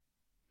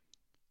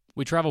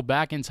We travel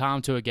back in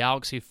time to a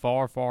galaxy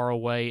far, far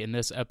away in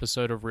this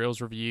episode of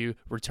Reels Review.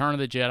 Return of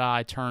the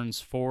Jedi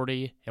turns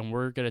 40, and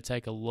we're going to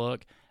take a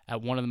look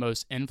at one of the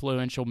most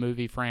influential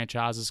movie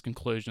franchises'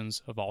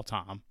 conclusions of all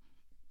time.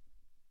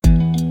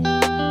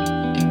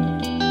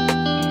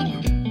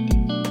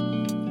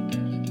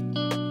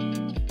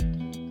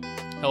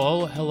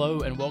 Hello,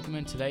 and welcome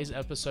in today's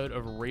episode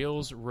of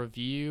Reels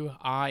Review.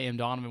 I am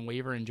Donovan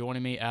Weaver, and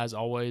joining me, as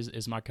always,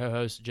 is my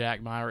co-host,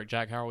 Jack Myrick.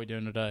 Jack, how are we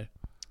doing today?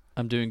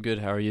 I'm doing good.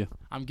 How are you?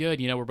 I'm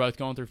good. We're both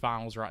going through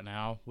finals right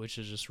now, which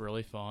is just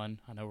really fun.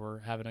 I know we're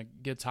having a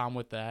good time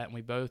with that, and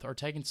we both are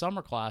taking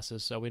summer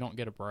classes, so we don't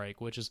get a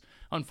break, which is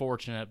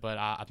unfortunate, but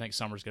I think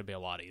summer's going to be a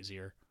lot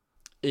easier.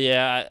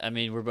 Yeah, I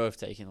mean, we're both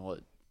taking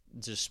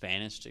just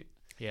Spanish too.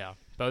 Yeah,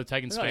 both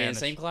taking We're Spanish. in the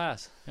same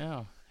class.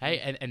 Yeah.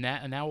 Hey, and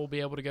now we'll be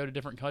able to go to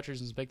different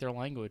countries and speak their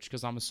language,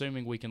 because I'm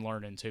assuming we can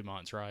learn in 2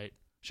 months, right?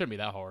 Shouldn't be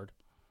that hard.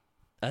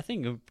 I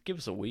think it'll give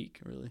us a week,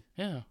 really.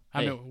 Yeah.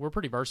 I mean, we're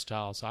pretty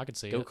versatile, so I could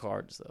see it. Go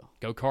Cards, though.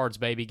 Go Cards,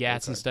 baby.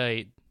 Gatson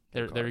State.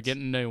 They're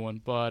getting a new one.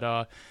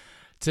 But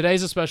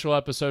today's a special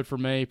episode for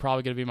me.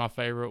 Probably going to be my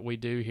favorite we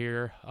do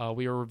here.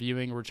 We are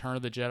reviewing Return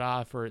of the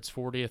Jedi for its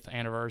 40th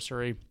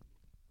anniversary.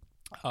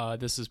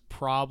 This is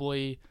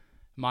probably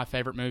my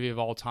favorite movie of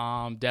all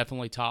time.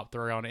 Definitely top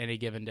 3 on any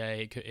given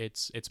day.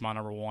 It's my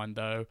number 1,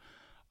 though.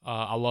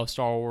 I love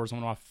Star Wars,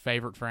 one of my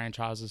favorite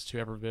franchises to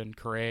ever been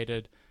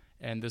created.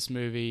 And this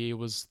movie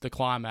was the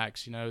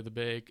climax, the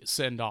big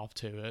send-off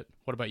to it.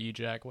 What about you,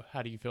 Jack?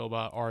 How do you feel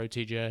about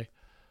ROTJ?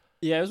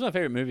 Yeah, it was my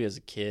favorite movie as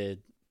a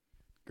kid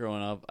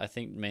growing up. I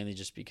think mainly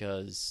just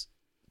because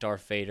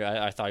Darth Vader,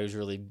 I thought he was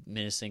really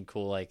menacing,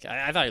 cool. Like,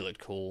 I thought he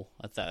looked cool.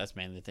 That's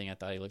mainly the thing. I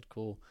thought he looked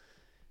cool.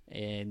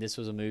 And this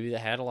was a movie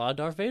that had a lot of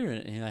Darth Vader in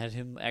it. And I had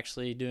him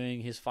actually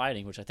doing his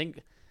fighting, which I think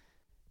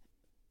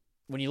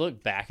when you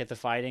look back at the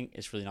fighting,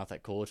 it's really not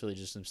that cool. It's really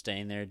just him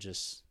staying there,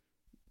 just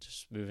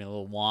moving a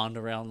little wand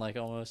around, like,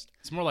 almost.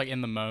 It's more like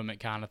in the moment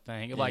kind of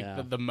thing.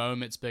 Like the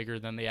moment's bigger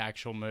than the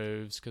actual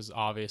moves, because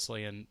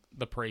obviously in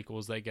the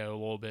prequels they go a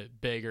little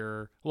bit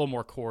bigger, a little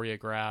more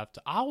choreographed.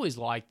 I always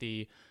liked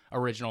the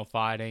original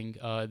fighting,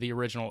 the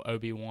original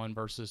Obi-Wan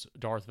versus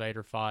Darth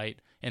Vader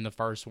fight in the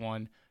first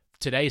one.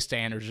 Today's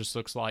standards just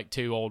looks like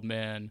 2 old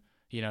men,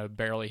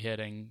 barely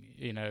hitting,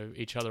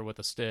 each other with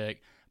a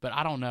stick. But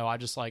I don't know. I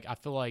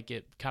feel like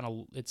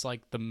it's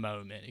like the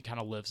moment. It kind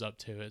of lives up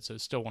to it. So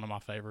it's still one of my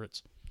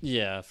favorites.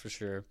 Yeah, for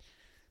sure.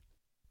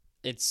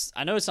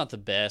 I know it's not the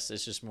best.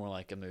 It's just more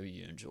like a movie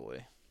you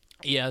enjoy.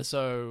 Yeah,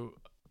 so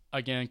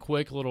again,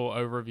 quick little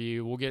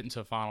overview. We'll get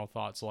into final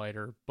thoughts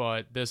later,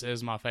 but this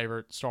is my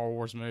favorite Star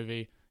Wars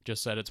movie.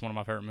 Just said it's one of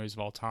my favorite movies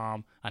of all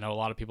time. I know a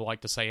lot of people like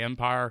to say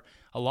Empire.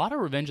 A lot of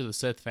Revenge of the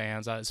Sith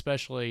fans,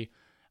 especially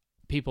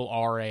people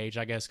our age,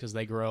 I guess, because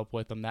they grew up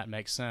with them, that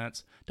makes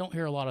sense. Don't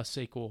hear a lot of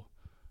sequel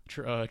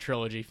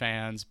trilogy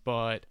fans,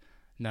 but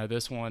no,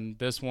 this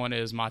one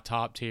is my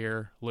top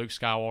tier. Luke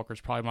Skywalker is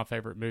probably my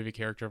favorite movie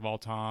character of all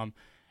time,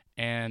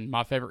 and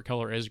my favorite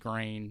color is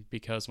green,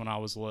 because when I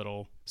was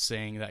little,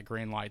 seeing that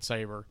green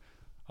lightsaber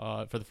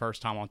for the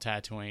first time on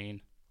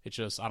Tatooine, it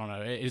just, I don't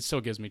know, it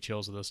still gives me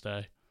chills to this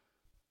day.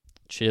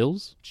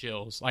 Chills?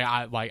 Chills.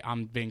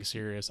 I'm being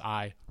serious.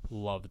 I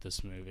loved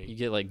this movie. You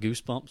get like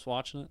goosebumps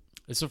watching it?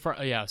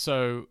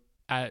 So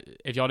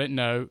if y'all didn't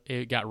know,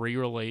 it got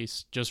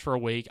re-released just for a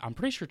week. I'm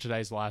pretty sure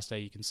today's the last day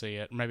you can see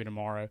it, maybe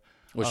tomorrow.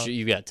 Which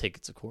you got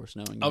tickets, of course,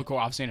 knowing you. Of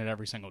course, I've seen it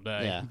every single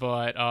day. Yeah.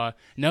 But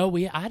no,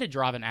 I had to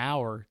drive an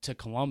hour to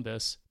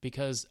Columbus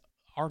because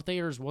our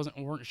theaters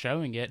weren't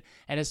showing it,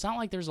 and it's not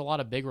like there's a lot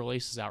of big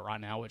releases out right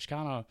now, which that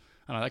kind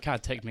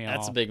of ticked me off.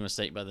 That's a big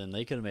mistake by them.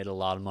 They could have made a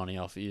lot of money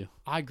off of you.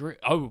 I agree.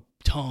 Oh,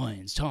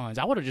 tons.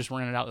 I would have just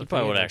rented out the You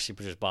probably would have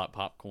actually just bought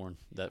popcorn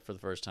for the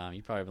first time.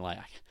 You probably been like,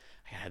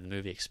 I had the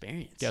movie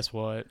experience. Guess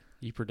what?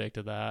 You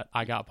predicted that.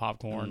 I got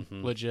popcorn.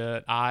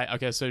 Legit.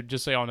 Okay, so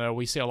just so y'all know,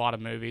 we see a lot of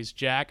movies.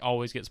 Jack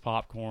always gets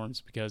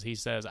popcorns because he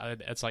says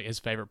it's like his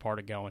favorite part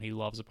of going. He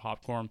loves the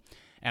popcorn,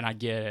 and I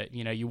get it.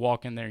 You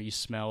walk in there, you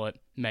smell it.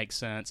 Makes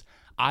sense.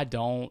 I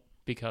don't,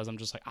 because I'm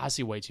just like, I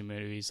see way too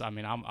many movies. I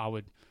mean, I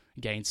would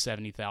gain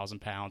 70,000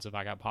 pounds if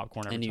I got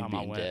popcorn every time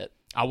I went. Debt.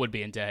 I would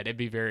be in debt. It'd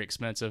be very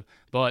expensive.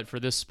 But for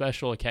this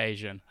special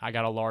occasion, I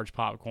got a large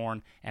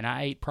popcorn, and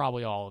I ate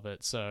probably all of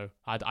it. So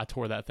I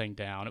tore that thing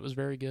down. It was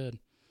very good.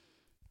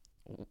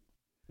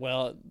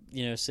 Well,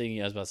 seeing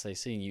you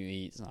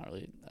eat, it's not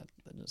really, that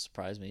doesn't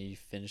surprise me.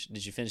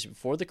 Did you finish it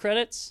before the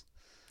credits?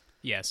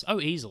 Yes. Oh,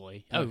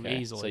 easily.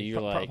 Easily. So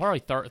you're like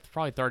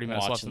probably 30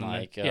 minutes left in the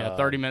movie.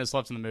 30 minutes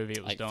left in the movie.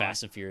 It was like done.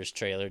 Fast and Furious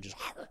trailer, just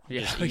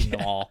yeah, eating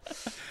them all.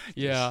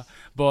 Yeah,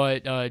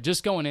 but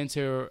just going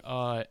into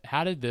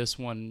how did this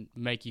one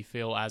make you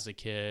feel as a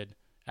kid,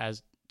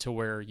 as to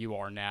where you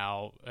are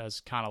now as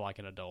kind of like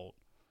an adult?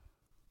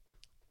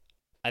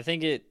 I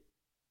think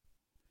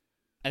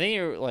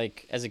you're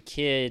like, as a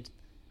kid,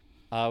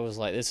 I was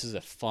like, this is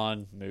a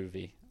fun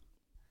movie.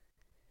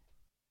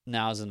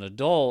 Now as an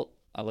adult,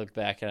 I look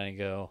back at it and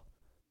go,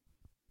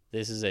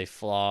 this is a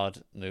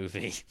flawed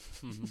movie.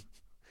 Mm-hmm.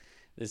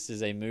 This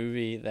is a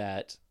movie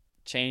that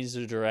changed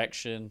the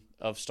direction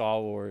of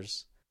Star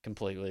Wars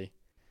completely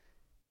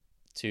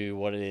to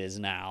what it is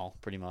now,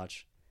 pretty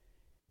much.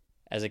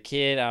 As a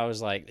kid, I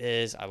was like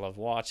this. I loved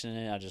watching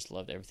it. I just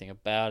loved everything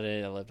about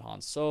it. I loved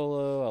Han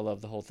Solo. I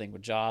loved the whole thing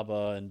with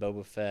Jabba and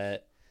Boba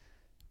Fett.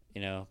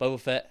 Boba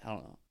Fett. I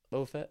don't know.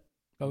 Boba Fett?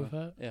 Boba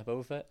Fett? Yeah,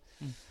 Boba Fett.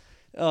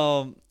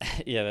 Hmm.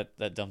 Yeah,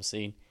 that dumb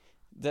scene.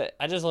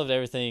 I just loved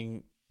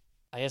everything,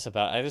 I guess,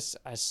 about it.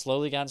 I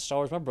slowly got into Star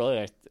Wars. My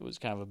brother was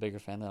kind of a bigger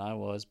fan than I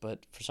was,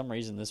 but for some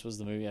reason, this was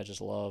the movie I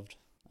just loved.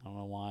 I don't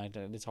know why.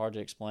 It's hard to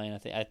explain. I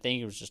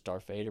think it was just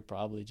Darth Vader,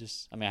 probably.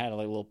 I had a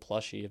little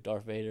plushie of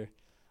Darth Vader.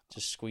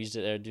 Just squeezed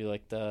it there to do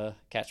like the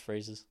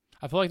catchphrases.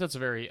 I feel like that's a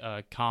very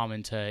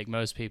common take.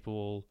 Most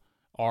people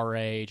our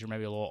age or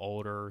maybe a little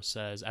older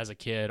says, as a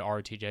kid,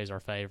 RTJ's our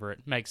favorite.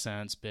 Makes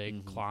sense.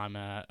 Big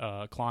climate,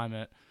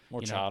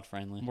 more child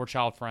friendly. More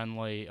child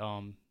friendly.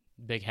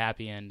 Big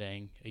happy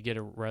ending. You get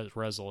a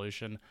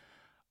resolution.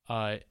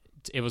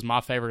 It was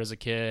my favorite as a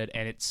kid,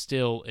 and it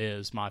still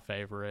is my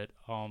favorite.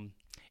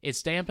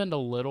 It's dampened a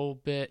little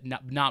bit,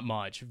 not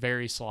much,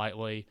 very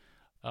slightly.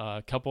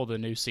 A couple of the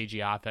new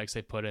CGI effects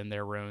they put in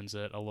there ruins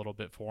it a little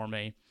bit for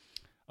me.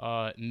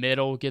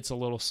 Middle gets a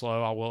little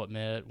slow, I will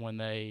admit, when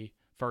they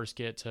first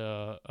get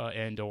to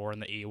Endor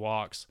and the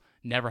Ewoks.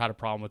 Never had a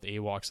problem with the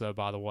Ewoks, though,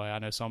 by the way. I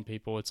know some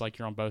people, it's like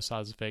you're on both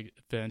sides of the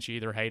fence. You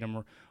either hate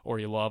them or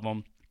you love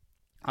them.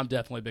 I'm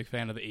definitely a big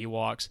fan of the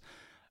Ewoks.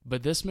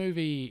 But this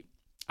movie,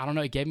 I don't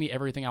know, it gave me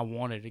everything I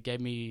wanted. It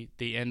gave me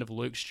the end of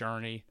Luke's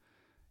journey.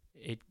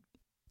 It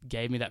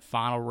gave me that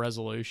final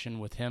resolution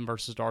with him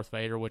versus Darth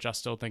Vader, which I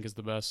still think is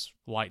the best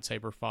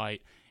lightsaber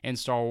fight in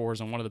Star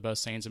Wars and one of the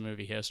best scenes in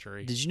movie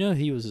history. Did you know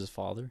he was his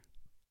father?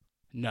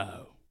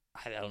 No.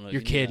 I don't know.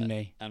 You're kidding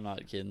me. I'm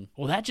not kidding.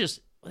 Well,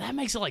 that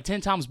makes it like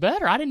 10 times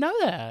better. I didn't know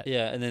that.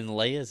 Yeah, and then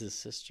Leia's his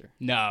sister.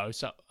 No,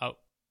 so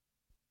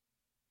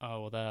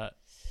well that.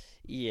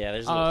 Yeah,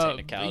 there's a little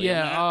technicality.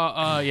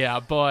 Yeah,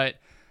 but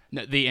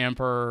the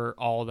Emperor,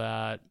 all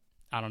that.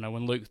 I don't know,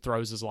 when Luke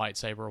throws his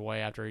lightsaber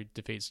away after he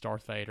defeats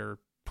Darth Vader,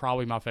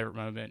 probably my favorite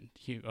moment,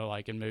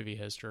 like in movie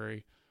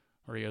history,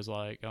 where he goes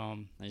like,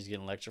 and he's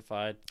getting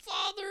electrified.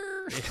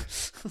 Father.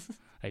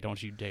 Hey,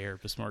 don't you dare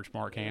besmirch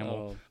Mark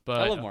Hamill. Oh,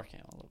 but I love Mark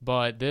Hamill.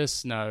 But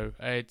this, no,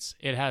 it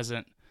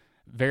hasn't.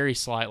 Very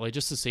slightly,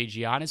 just the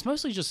CGI, and it's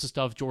mostly just the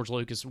stuff George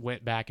Lucas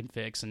went back and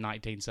fixed in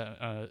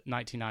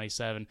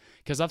 1997.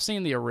 Because I've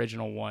seen the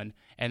original one,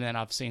 and then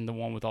I've seen the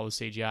one with all the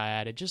CGI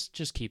added.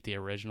 Just keep the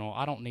original.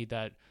 I don't need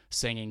that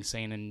singing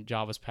scene in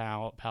Jabba's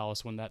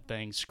palace when that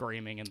thing's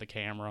screaming in the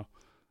camera.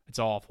 It's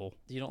awful.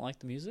 You don't like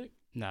the music?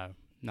 No,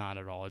 not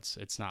at all.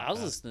 It's not. I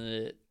was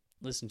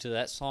listening to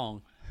that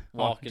song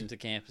walking to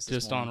campus this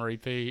just morning, on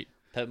repeat,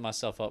 pepping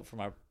myself up for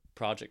my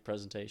project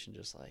presentation.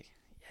 Just like.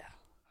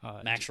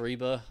 Max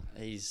Reba,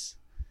 he's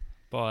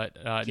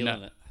killing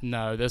it.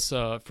 No, this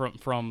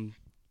from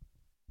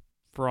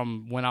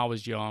when I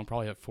was young,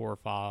 probably at 4 or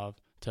 5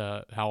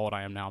 to how old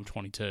I am now. I'm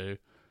 22.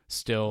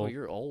 Still, oh,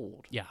 you're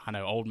old. Yeah, I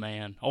know, old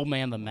man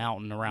the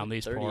mountain around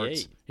these 38.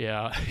 parts.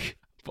 Yeah,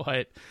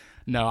 but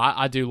no,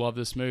 I do love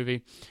this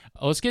movie.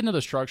 Let's get into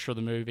the structure of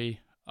the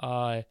movie,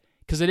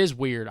 because it is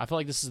weird. I feel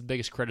like this is the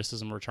biggest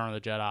criticism of Return of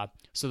the Jedi.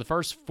 So the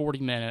first 40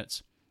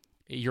 minutes.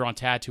 You're on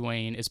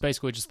Tatooine. It's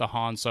basically just the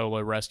Han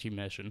Solo rescue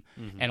mission.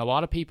 Mm-hmm. And a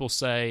lot of people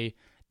say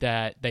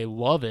that they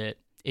love it.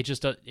 It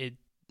just it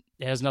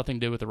has nothing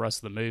to do with the rest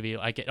of the movie.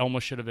 Like, it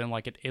almost should have been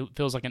like it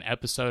feels like an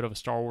episode of a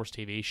Star Wars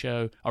TV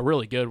show, a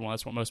really good one.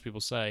 That's what most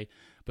people say.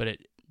 But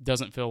it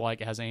doesn't feel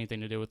like it has anything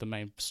to do with the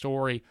main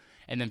story.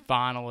 And then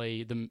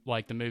finally,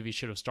 the movie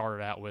should have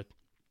started out with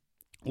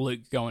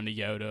Luke going to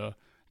Yoda,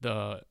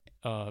 the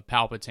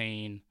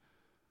Palpatine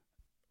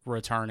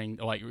returning,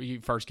 like,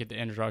 you first get the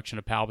introduction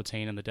of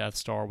Palpatine and the Death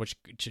Star, which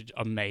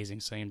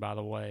amazing scene, by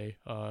the way,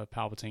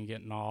 Palpatine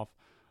getting off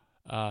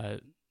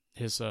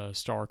his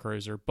Star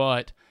Cruiser,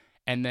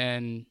 and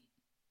then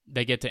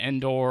they get to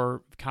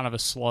Endor, kind of a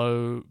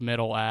slow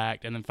middle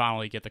act, and then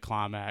finally get the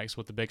climax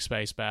with the big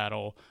space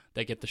battle.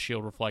 They get the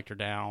shield reflector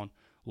down,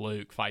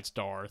 Luke fights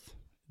Darth,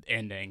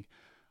 ending.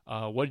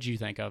 What did you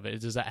think of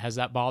it? Has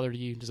that bothered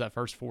you? Does that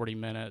first 40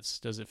 minutes,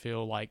 does it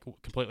feel like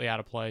completely out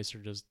of place, or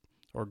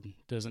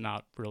does it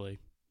not really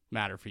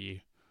matter for you?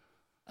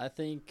 I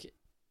think,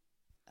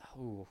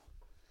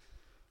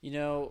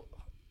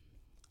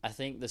 I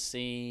think the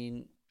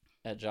scene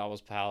at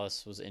Jabba's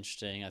palace was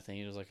interesting. I think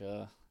it was like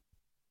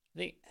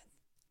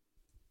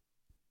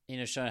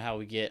showing how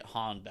we get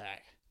Han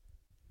back.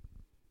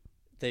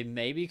 They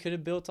maybe could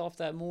have built off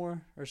that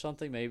more or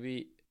something,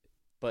 maybe.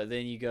 But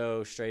then you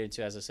go straight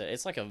into, as I said,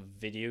 it's like a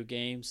video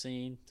game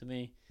scene to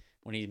me.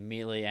 When he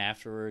immediately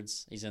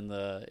afterwards, he's in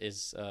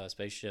his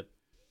spaceship.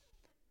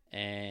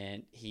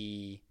 And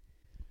he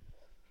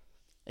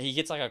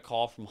gets like a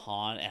call from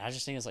Han, and I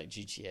just think it's like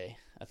GTA.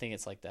 I think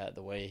it's like that,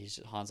 the way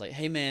Han's like,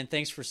 "Hey man,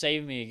 thanks for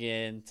saving me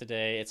again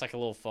today." It's like a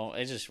little phone.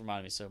 It just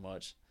reminded me so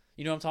much.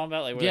 You know what I'm talking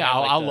about? Like,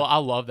 I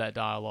love that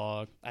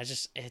dialogue.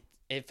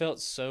 It felt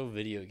so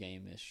video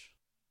game-ish,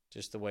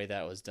 just the way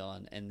that was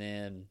done. And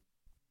then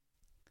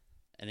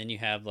you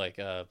have like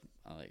the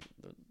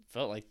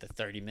felt like the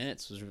 30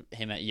 minutes was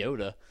him at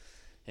Yoda,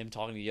 him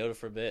talking to Yoda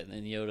for a bit, and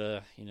then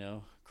Yoda,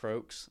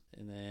 croaks,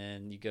 and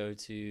then you go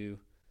to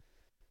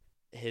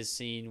his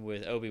scene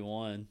with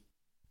Obi-Wan,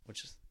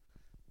 which is,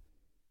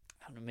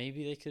 I don't know,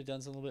 maybe they could have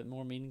done something a little bit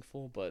more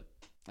meaningful, but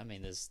I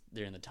mean,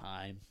 during the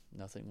time,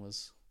 nothing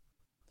was.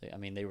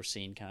 They were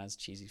seen kind of as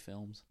cheesy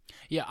films.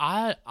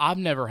 Yeah, I've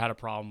never had a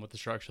problem with the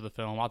structure of the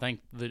film. I think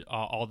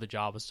all the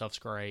Jabba stuff's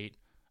great.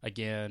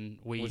 Again,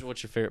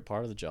 what's your favorite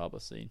part of the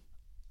Jabba scene?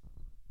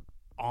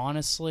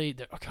 Honestly,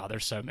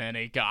 there's so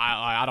many.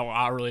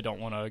 I really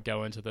don't want to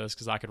go into this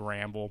because I could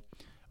ramble.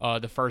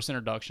 The first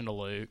introduction to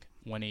Luke,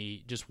 when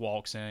he just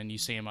walks in, you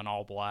see him in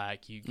all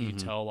black. You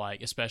tell,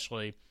 like,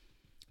 especially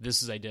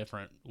this is a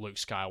different Luke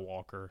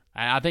Skywalker.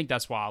 And I think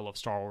that's why I love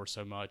Star Wars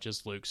so much,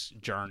 is Luke's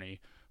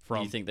journey. Do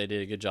you think they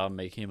did a good job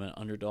making him an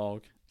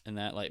underdog and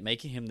that, like,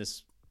 making him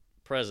this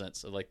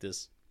presence of, like,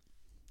 this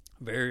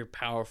very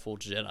powerful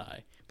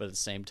Jedi, but at the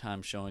same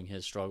time showing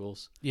his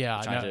struggles? Yeah,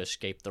 trying to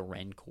escape the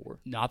Rancor.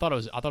 No, I thought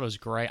it was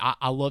great.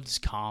 I loved his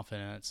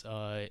confidence,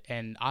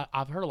 and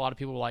I've heard a lot of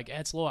people like,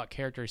 it's a little out of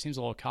character. He seems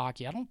a little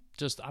cocky. I don't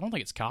think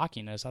it's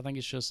cockiness. I think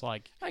it's just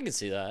like, I can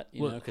see that,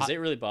 because it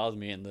really bothered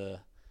me in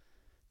the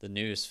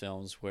newest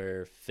films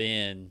where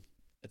Finn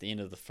at the end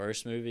of the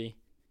first movie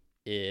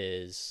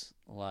is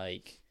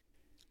like,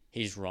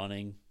 he's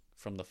running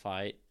from the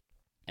fight,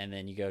 and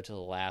then you go to the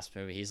last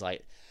movie, he's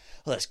like,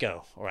 let's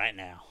go right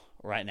now.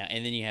 And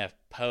then you have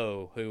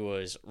Poe, who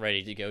was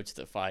ready to go to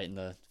the fight in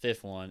the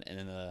fifth one, and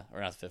then the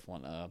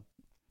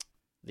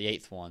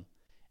eighth one,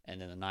 and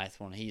then the ninth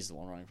one, he's the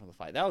one running from the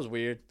fight. That was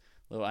weird.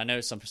 I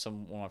know one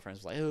of my friends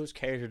was like, it was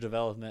character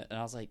development, and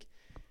I was like,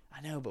 I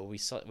know, but we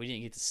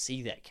didn't get to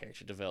see that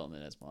character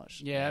development as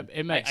much. Yeah,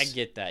 it makes. I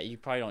get that. You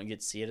probably don't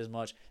get to see it as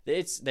much.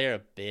 It's there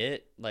a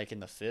bit, like in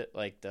the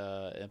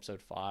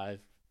episode 5,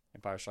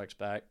 Empire Strikes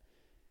Back.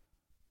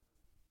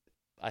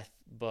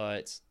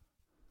 But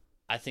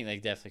I think they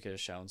definitely could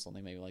have shown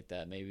something maybe like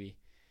that. Maybe,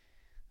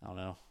 I don't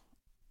know.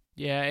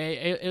 Yeah,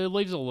 it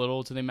leaves a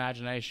little to the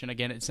imagination.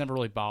 Again, it's never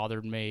really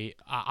bothered me.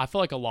 I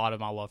feel like a lot of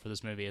my love for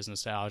this movie is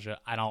nostalgia.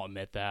 I don't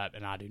admit that,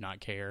 and I do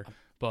not care.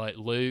 But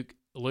Luke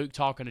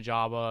talking to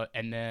Jabba,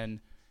 and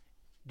then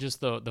just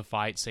the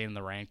fight scene in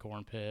the Rancor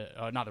pit.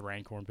 Not the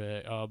Rancor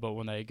pit, but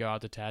when they go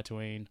out to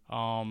Tatooine.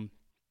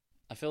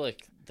 I feel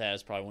like that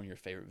is probably one of your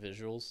favorite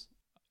visuals.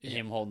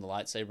 Him holding the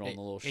lightsaber on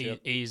the little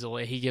ship.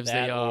 Easily. He gives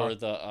that or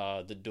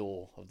the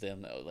duel of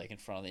them, like, in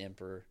front of the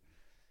Emperor.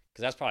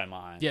 Because that's probably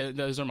mine. Yeah,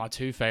 those are my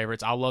two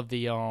favorites. I love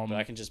the... But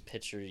I can just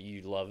picture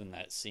you loving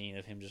that scene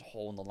of him just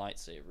holding the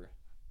lightsaber.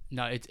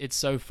 No, it's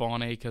so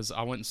funny because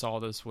I went and saw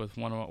this with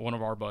one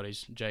of our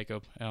buddies,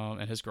 Jacob,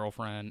 and his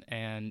girlfriend,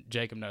 and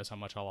Jacob knows how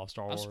much I love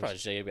Star Wars. I'm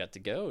surprised Jacob got to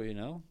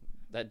go.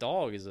 That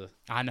dog is a.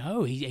 I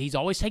know he's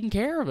always taking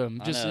care of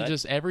him.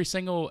 Just every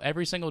single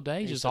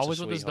day, just always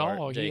with his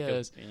dog. Jacob, he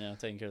is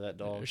taking care of that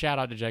dog. Shout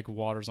out to Jacob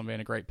Waters on being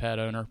a great pet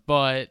owner.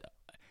 But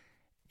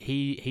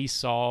he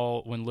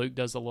saw when Luke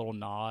does the little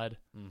nod.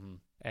 Mm-hmm.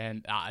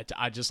 And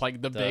I just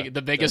like the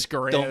biggest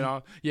grin,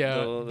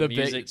 the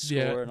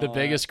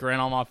biggest grin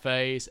on my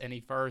face. And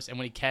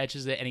when he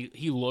catches it and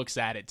he looks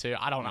at it too.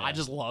 I don't know. I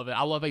just love it.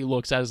 I love how he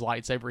looks at his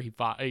lightsaber.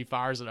 He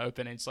fires it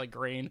open and it's like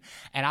green.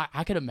 And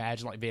I could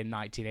imagine like being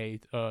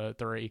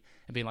 1983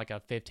 and being like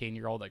a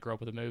 15-year-old that grew up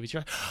with the movies.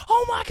 You're like,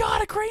 oh my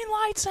god, a green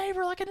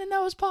lightsaber! Like I didn't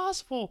know it was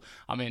possible.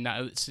 I mean,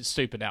 it's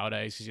stupid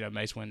nowadays because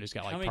Mace Windu's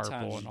got like purple and all that.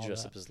 How many times did you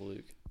dress up as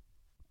Luke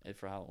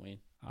for Halloween?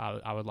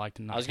 I would like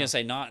to know. I was going to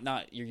say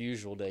not your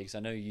usual day because I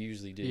know you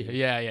usually do.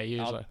 Yeah,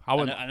 usually. I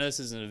know this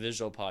isn't a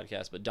visual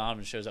podcast, but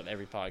Donovan shows up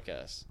every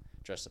podcast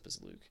dressed up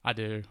as Luke. I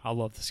do. I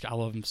love this guy. I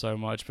love him so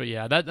much. But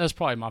yeah, that's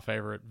probably my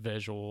favorite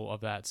visual of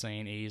that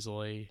scene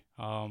easily.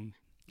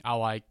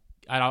 I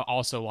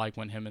also like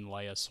when him and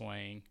Leia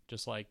swing.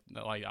 Just like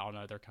I don't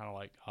know, they're kind of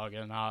like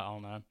hugging. I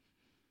don't know.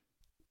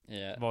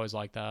 Yeah, I've always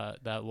liked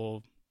that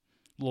little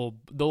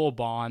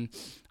bond.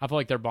 I feel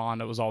like their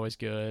bond, it was always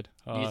good.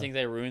 Do you think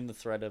they ruined the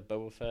threat of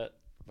Boba Fett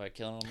by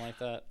killing him like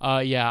that?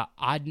 Yeah.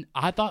 I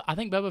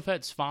think Boba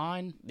Fett's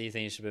fine. Do you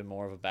think it should have been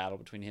more of a battle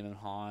between him and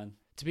Han?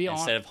 To be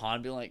honest, instead of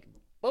Han being like,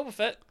 Boba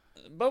Fett.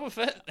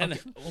 And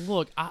okay.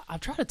 Look, I've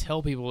tried to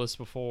tell people this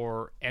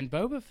before, and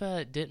Boba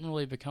Fett didn't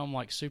really become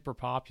like super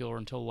popular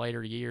until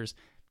later years.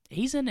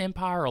 He's in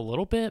Empire a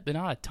little bit, but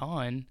not a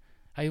ton.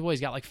 He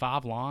always got like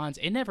 5 lines.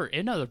 It never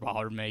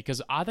bothered me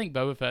because I think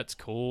Boba Fett's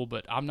cool,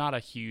 but I'm not a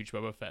huge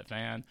Boba Fett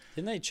fan.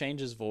 Didn't they change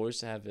his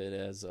voice to have it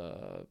as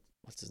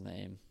what's his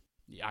name?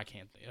 Yeah, I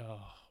can't.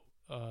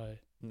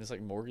 It's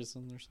like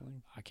Morrison or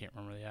something. I can't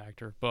remember the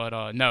actor,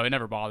 but no, it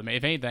never bothered me.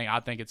 If anything, I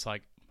think it's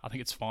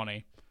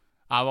funny.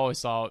 I've always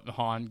thought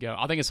Han go.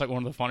 I think it's like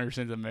one of the funnier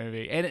scenes in the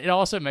movie, and it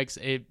also makes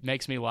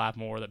me laugh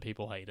more that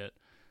people hate it.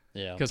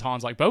 Yeah, because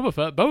Han's like,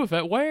 Boba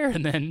Fett, where?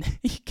 And then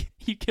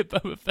you get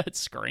Boba Fett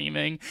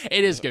screaming.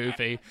 It is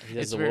goofy. He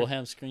does the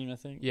Wilhelm scream, I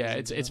think. Yeah,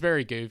 it's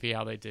very goofy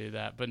how they do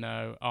that. But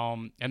no,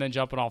 and then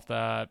jumping off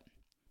that,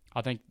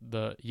 I think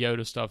the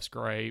Yoda stuff's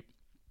great.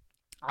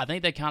 I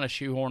think they kind of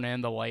shoehorn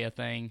in the Leia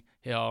thing.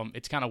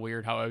 It's kind of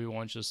weird how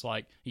Obi-Wan's just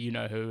like, you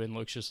know who, and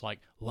Luke's just like,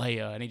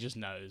 Leia, and he just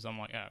knows. I'm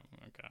like,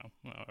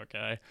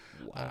 okay.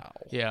 Wow.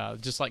 Yeah,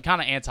 just like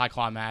kind of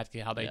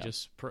anticlimactic how they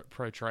just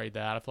portrayed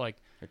that. I feel like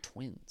they're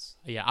twins.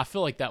 Yeah, I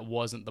feel like that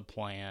wasn't the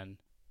plan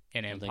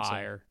in You don't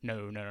Empire.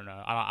 No.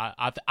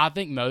 I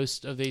think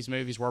most of these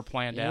movies were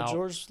planned out.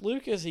 George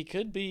Lucas, he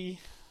could be,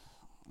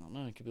 I don't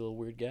know, he could be a little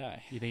weird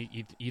guy. You think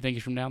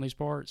he's from down these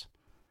parts?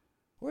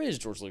 Where is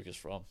George Lucas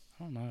from?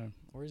 I don't know.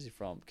 Where is he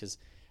from? Because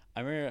I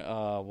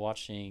remember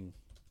watching.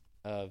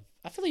 I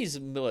feel like he's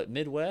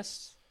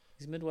Midwest.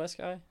 He's a Midwest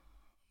guy.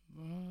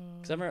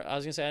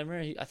 Because I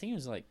think he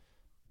was like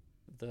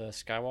the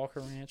Skywalker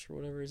Ranch or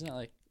whatever. Isn't that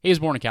like? He was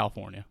born in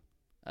California.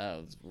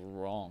 Oh, it's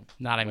wrong.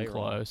 Not even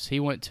close. He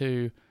went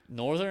to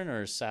Northern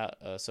or South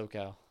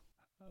SoCal.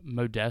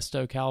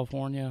 Modesto,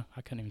 California.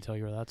 I couldn't even tell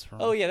you where that's from.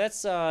 Oh yeah,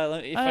 that's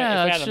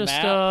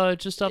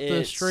just up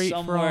the street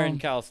somewhere from in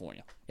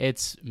California.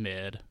 It's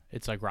mid.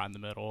 It's like right in the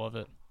middle of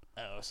it.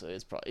 Oh, so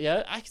it's probably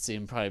I could see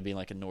him probably being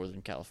like a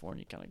Northern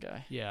California kind of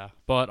guy. Yeah,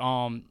 but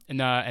and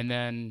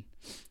then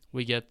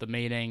we get the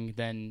meeting.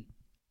 Then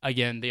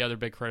again, the other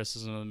big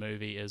criticism of the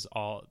movie is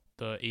all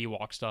the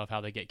Ewok stuff,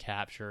 how they get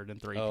captured in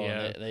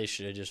 3PO. Oh, they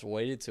should have just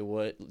waited to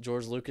what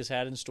George Lucas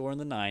had in store in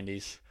the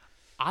 90s.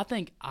 I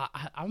think I'm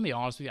gonna be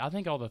honest with you. I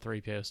think all the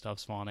 3PO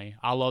stuff's funny.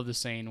 I love the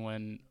scene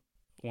when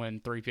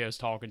 3PO's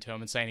talking to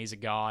him and saying he's a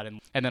god,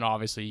 and then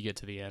obviously you get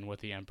to the end with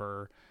the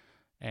Emperor,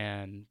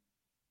 and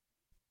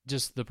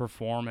just the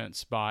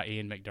performance by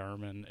Ian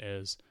McDiarmid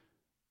is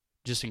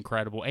just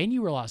incredible. And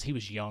you realize he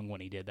was young when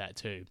he did that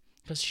too,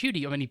 because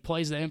he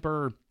plays the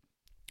Emperor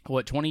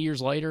 20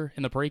 years later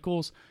in the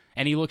prequels,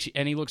 and he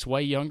looks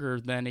way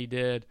younger than he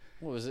did.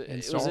 What was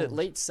it? Was it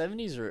late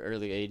 70s or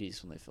early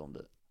 80s when they filmed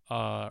it?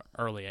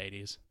 Early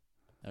 80s.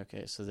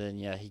 Okay, so then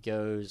he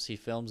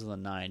films in the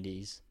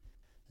 90s,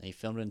 and he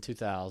filmed in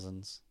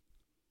 2000s,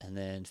 and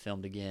then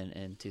filmed again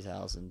in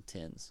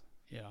 2010s.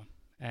 Yeah,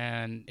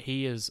 and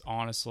he is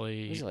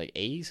honestly... Is he like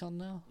 80 something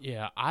now?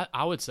 Yeah,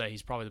 I would say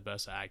he's probably the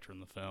best actor in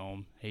the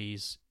film.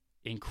 He's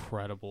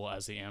incredible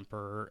as the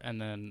Emperor,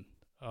 and then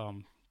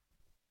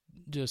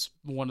just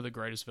one of the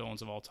greatest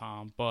villains of all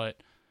time.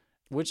 But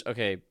real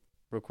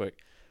quick,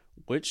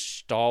 which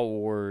Star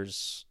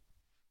Wars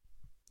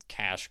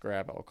cash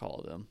grab, I'll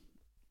call them,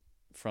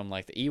 from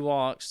like the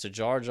Ewoks to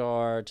Jar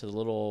Jar to the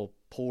little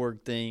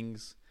Porg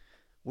things,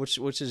 which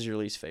is your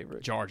least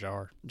favorite? Jar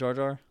Jar.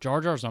 Jar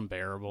Jar's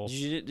unbearable.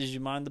 Did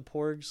you mind the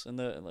Porgs in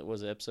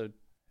was it episode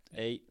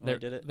 8 when they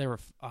did it? They were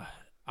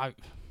I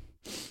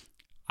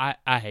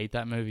hate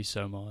that movie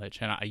so much,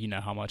 and you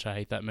know how much I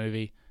hate that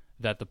movie,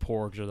 that the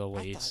Porgs are the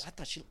leads. I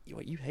thought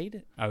you hate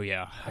it. Oh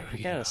yeah, I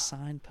got a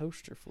signed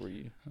poster for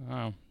you.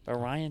 Oh, by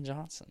Ryan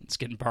Johnson. It's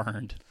getting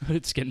burned.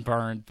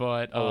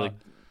 But the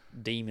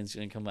demon's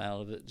gonna come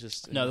out of it.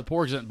 No, the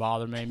Porgs didn't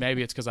bother me.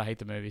 Maybe it's because I hate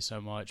the movie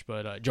so much.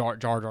 But Jar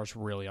Jar's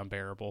really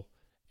unbearable,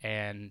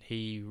 and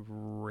he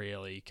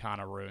really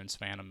kind of ruins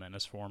Phantom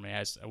Menace for me.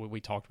 As we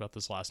talked about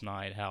this last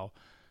night, how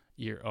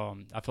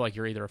I feel like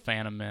you're either a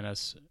Phantom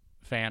Menace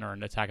fan or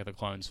an Attack of the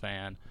Clones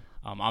fan.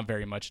 I'm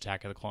very much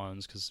Attack of the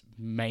Clones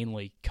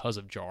mainly because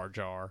of Jar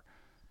Jar,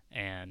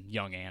 and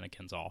young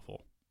Anakin's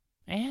awful.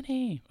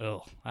 Annie,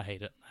 I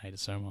hate it. I hate it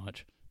so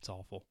much. It's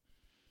awful.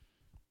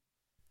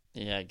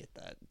 Yeah, I get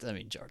that. I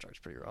mean, Jar Jar's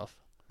pretty rough.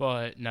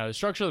 But no, the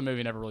structure of the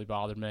movie never really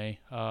bothered me.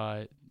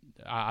 I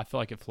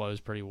feel like it flows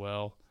pretty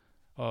well.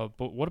 But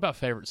what about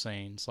favorite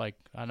scenes? Like,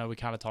 I know we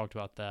kind of talked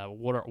about that.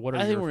 What are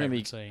your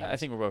favorite scenes? I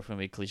think we're both gonna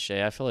be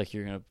cliche. I feel like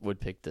would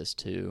pick this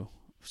too,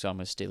 so I'm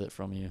gonna steal it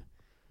from you.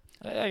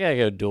 I gotta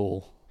go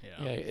duel.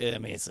 Yeah. I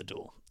mean, it's a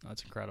duel.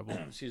 That's incredible.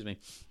 Excuse me.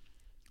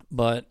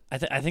 But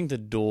I think the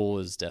duel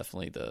is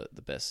definitely the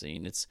best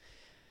scene. It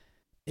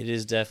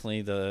is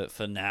definitely the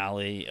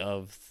finale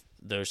of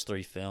those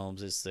 3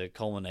 films. It's the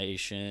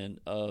culmination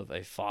of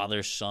a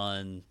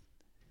father-son,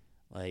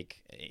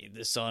 like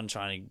the son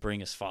trying to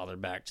bring his father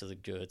back to the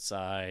good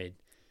side,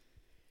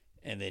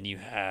 and then you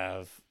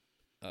have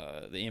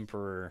the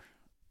Emperor,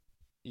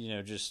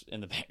 just in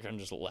the background,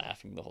 just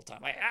laughing the whole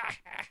time, like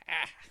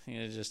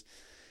just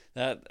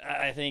that.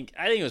 I think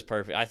it was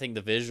perfect. I think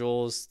the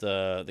visuals,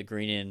 the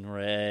green and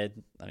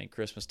red,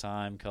 Christmas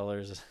time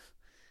colors.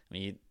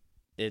 I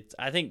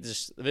think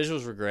just the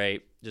visuals were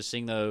great. Just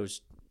seeing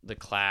the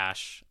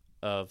clash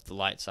of the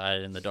light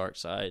side and the dark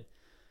side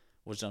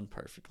was done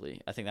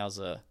perfectly. I think that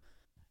was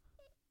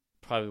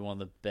probably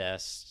one of the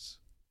best.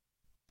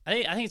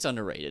 I think it's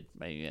underrated,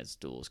 maybe, as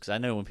duels, because I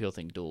know when people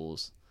think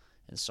duels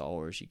in Star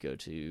Wars, you go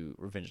to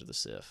Revenge of the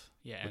Sith,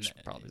 which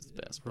probably is the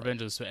best.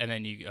 Revenge of the Sith, and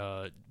then you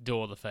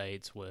Duel of the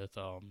Fates with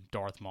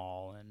Darth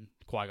Maul and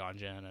Qui-Gon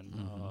Jinn and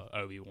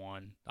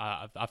Obi-Wan.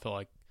 I feel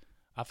like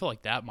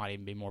that might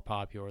even be more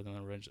popular than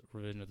the Revenge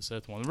of the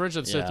Sith one. Revenge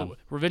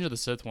of the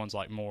Sith one's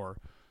like more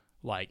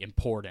like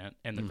important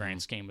in the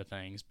grand scheme of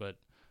things, but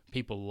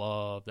people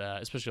love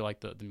that, especially like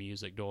the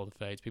music, Duel of the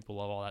Fates. People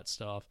love all that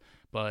stuff.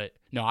 But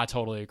no, I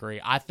totally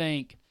agree. I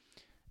think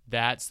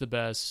that's the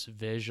best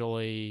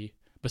visually.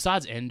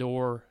 Besides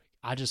Endor,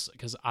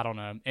 because I don't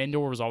know.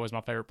 Endor was always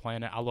my favorite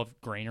planet. I love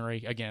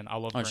greenery. Again, I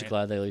love. Aren't you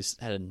glad they at least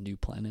had a new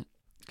planet?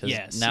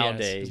 Yes,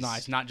 nowadays it's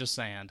nice, not just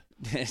sand.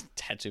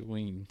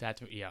 Tatooine.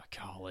 Yeah,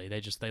 golly,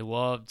 they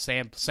love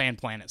sand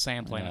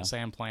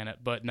planet.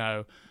 But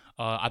no,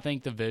 I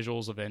think the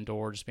visuals of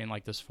Endor just being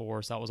like this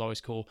forest, that was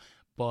always cool.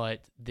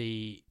 But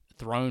the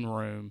throne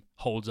room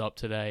holds up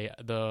today.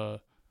 The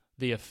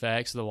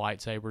effects of the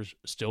lightsabers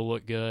still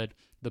look good.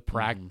 The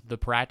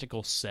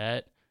practical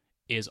set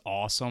is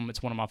awesome.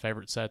 It's one of my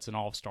favorite sets in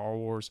all of Star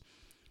Wars.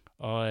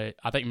 I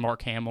think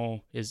Mark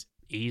Hamill is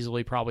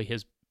easily probably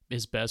his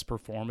best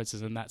performance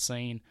is in that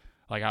scene.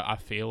 Like I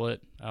feel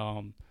it.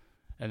 And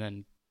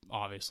then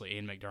obviously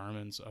Ian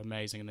McDiarmid's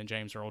amazing, and then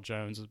James Earl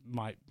Jones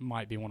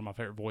might be one of my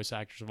favorite voice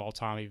actors of all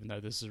time. Even though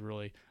this is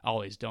really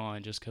all he's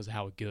done, just because of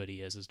how good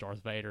he is as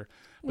Darth Vader.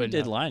 But he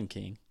did Lion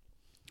King.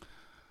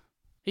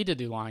 He did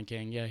do Lion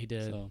King. Yeah, he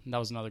did. So, that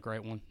was another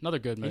great one. Another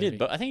good movie. He did,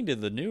 but I think he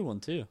did the new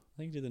one too. I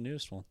think he did the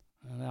newest one.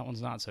 That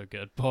one's not so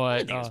good, but I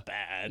think it's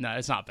bad. No,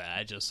 it's not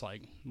bad. Just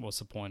like, what's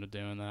the point of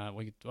doing that?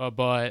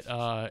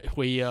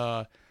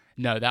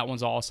 No, that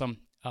one's awesome.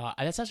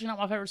 That's actually not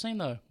my favorite scene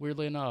though.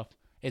 Weirdly enough,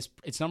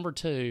 it's number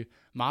 2.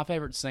 My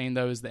favorite scene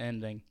though is the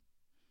ending.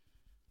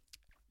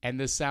 And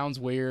this sounds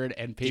weird,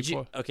 and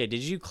people. Did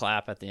you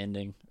clap at the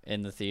ending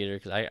in the theater?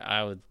 Because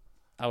I would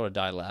have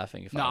died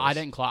laughing if. I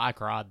didn't clap. I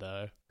cried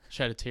though.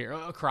 Shed a tear.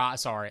 Cry.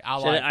 Sorry.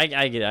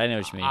 I get it. I know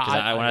what you mean.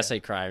 Because when I say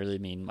cry, I really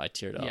mean I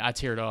teared up. Yeah, I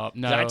teared up.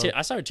 No,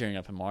 I started tearing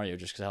up in Mario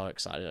just because how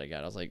excited I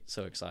got. I was like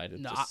so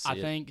excited. No,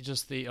 I think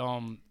just the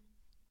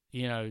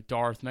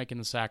Darth making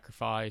the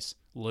sacrifice,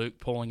 Luke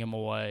pulling him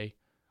away.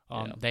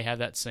 They have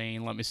that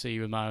scene. Let me see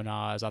you with my own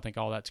eyes. I think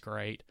all that's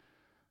great.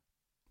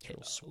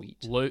 It's real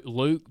sweet.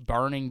 Luke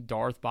burning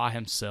Darth by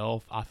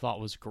himself, I thought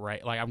was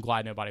great. Like, I'm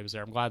glad nobody was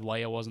there. I'm glad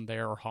Leia wasn't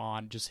there or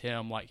Han. Just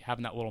him, like,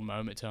 having that little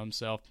moment to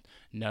himself,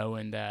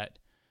 knowing that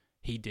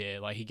he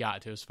did. Like, he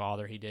got to his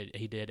father. He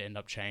did end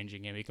up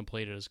changing him. He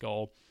completed his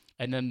goal.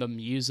 And then the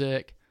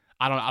music,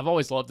 I don't know. I've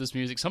always loved this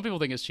music. Some people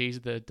think it's cheesy.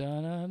 The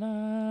da-na-na-na-na.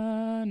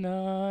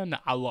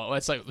 I love it.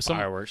 It's like some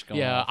fireworks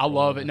going Yeah, off I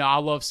love it. No, I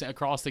love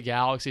Across the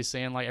Galaxy,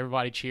 seeing, like,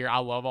 everybody cheer. I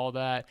love all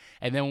that.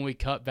 And then when we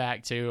cut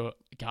back to...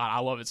 God, I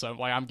love it so.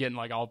 Like, I'm getting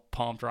like all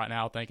pumped right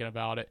now thinking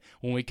about it.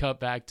 When we cut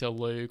back to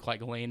Luke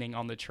like leaning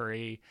on the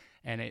tree,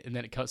 and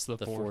then it cuts to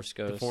the Force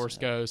Ghost. The Force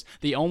Ghost.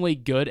 The only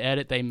good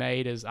edit they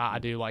made is I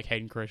do like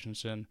Hayden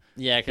Christensen.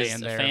 Yeah, because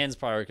the fans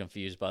probably were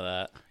confused by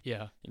that.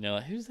 Yeah,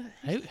 like, who's that?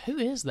 Who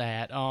is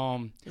that?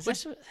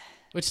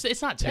 Which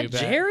it's not too bad.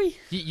 Jerry?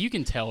 You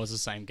can tell it's the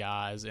same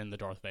guy as in the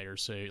Darth Vader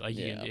suit. Like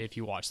if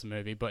you watch the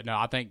movie, but no,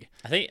 I think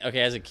okay.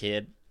 As a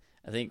kid,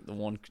 I think the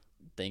one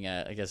thing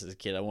I guess as a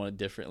kid I wanted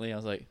differently. I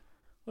was like,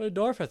 why did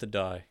Darth have to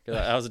die? Because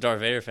I was a Darth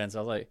Vader fan, so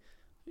I was like,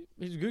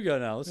 he's a good guy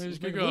now. He's a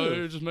good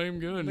guy. Just make him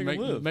good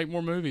and make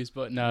more movies.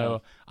 But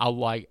no, I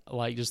like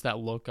just that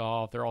look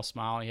off. They're all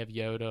smiling. You have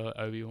Yoda,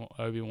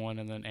 Obi-Wan,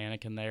 and then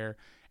Anakin there,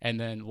 and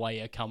then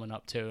Leia coming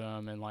up to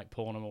him and like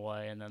pulling him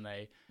away, and then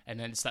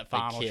it's that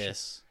final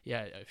kiss.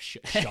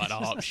 Shut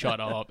up, shut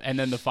up. And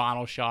then the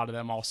final shot of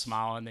them all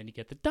smiling. Then you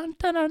get the dun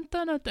dun dun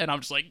dun dun, and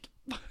I'm just like,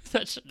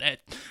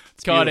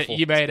 cut it.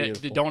 You made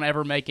it. Don't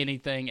ever make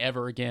anything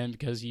ever again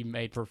because you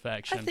made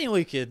perfection. I think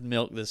we could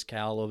milk this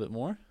cow a little bit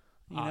more.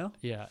 You know?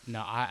 Yeah. No,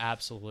 I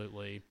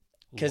absolutely.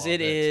 Because it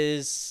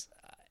is,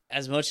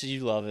 as much as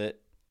you love it,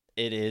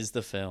 it is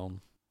the film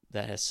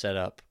that has set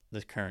up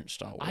the current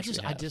Star Wars.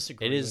 I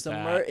disagree. It is with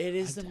that. It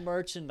is the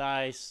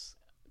merchandise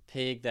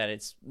pig that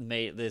it's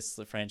made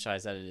the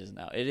franchise that it is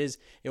now. It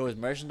was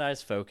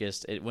merchandise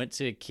focused. It went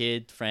to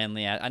kid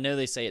friendly. I know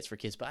they say it's for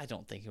kids, but I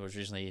don't think it was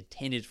originally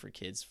intended for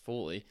kids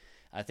fully.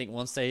 I think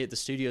once the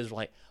studios were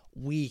like,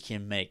 we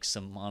can make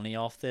some money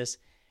off this.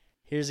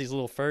 Here's these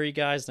little furry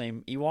guys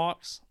named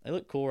Ewoks. They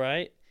look cool,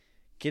 right?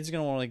 Kids are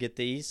gonna want to get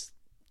these,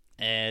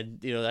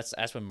 and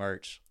that's when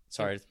merch.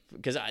 Sorry,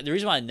 because the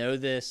reason why I know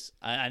this,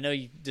 I know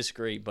you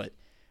disagree, but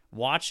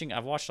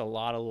I've watched a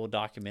lot of little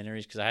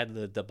documentaries because I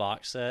had the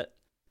box set.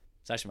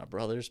 It's actually my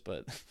brother's,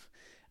 but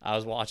I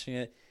was watching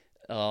it.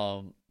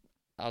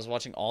 I was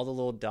watching all the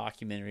little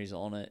documentaries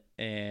on it,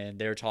 and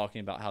they were talking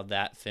about how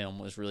that film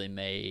was really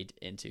made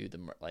into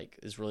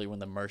is really when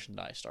the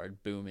merchandise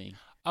started booming.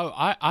 Oh,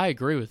 I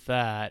agree with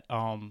that.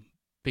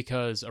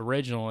 Because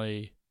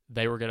originally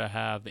they were gonna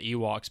have the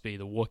Ewoks be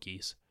the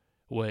Wookiees,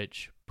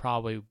 which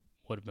probably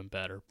would have been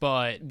better.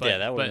 But yeah,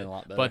 that would have been a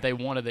lot better. But they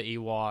wanted the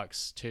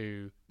Ewoks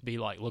to be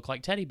look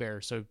like teddy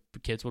bears, so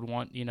kids would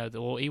want the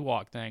little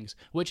Ewok things.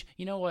 Which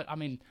you know what I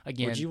mean.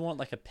 Again, would you want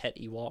like a pet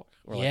Ewok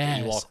or like yes,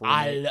 an Ewok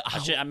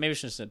roommate? I maybe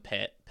shouldn't have said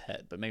pet,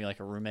 but maybe like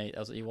a roommate that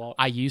was an Ewok.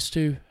 I used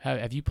to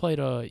have you played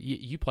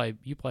you play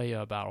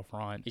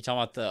Battlefront? You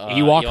talking about the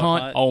Ewok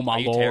hunt? Oh my Are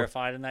you lord!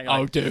 Terrified in that?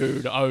 Oh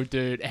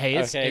dude!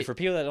 Hey, for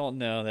people that don't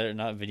know, they're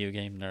not video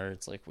game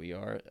nerds like we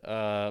are.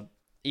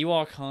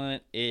 Ewok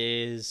hunt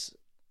is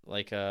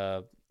like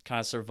kind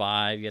of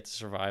survive. You have to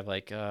survive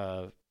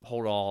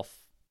hold off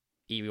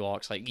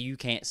Ewoks. Like you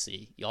can't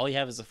see. All you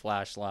have is a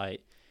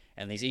flashlight.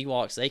 And these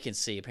Ewoks, they can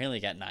see. Apparently,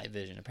 they got night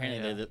vision.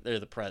 Apparently, they're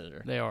the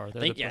predator. They are.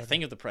 Think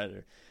of the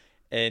predator.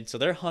 And so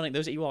they're hunting.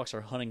 Those Ewoks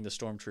are hunting the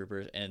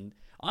stormtroopers, and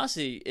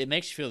honestly, it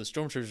makes you feel the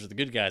stormtroopers are the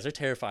good guys. They're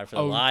terrified for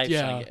their lives,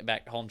 trying to get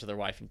back home to their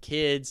wife and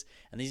kids.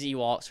 And these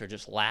Ewoks are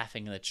just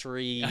laughing in the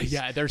trees.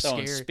 They're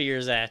throwing scared.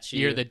 spears at you.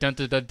 You hear the dun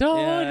dun dun dun.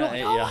 Yeah,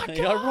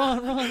 You're like,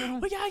 run.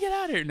 we gotta get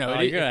out of here. No,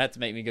 You're gonna have to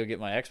make me go get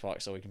my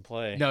Xbox so we can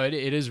play. No, it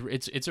is.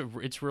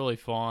 It's really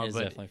fun. It's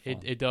but definitely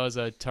fun. It does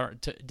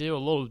do a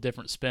little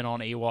different spin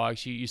on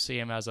Ewoks. You see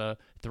him as a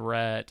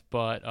threat,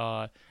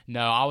 but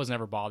no, I was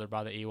never bothered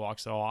by the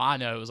Ewoks at all. I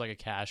know it was like a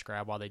cash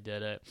grab while they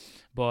did it,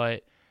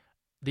 but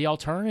the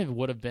alternative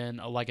would have been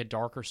like a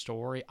darker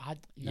story.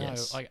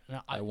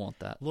 I want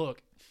that.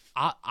 Look,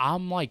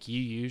 I'm like you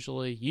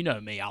usually. You know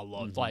me. I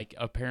love like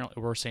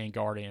apparently we're seeing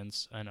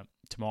Guardians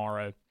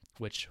tomorrow,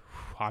 which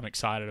I'm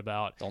excited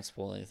about. Don't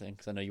spoil anything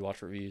because I know you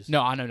watch reviews.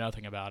 No, I know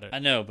nothing about it. I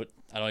know, but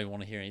I don't even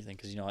want to hear anything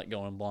because like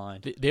going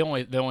blind. The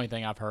only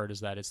thing I've heard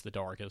is that it's the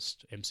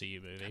darkest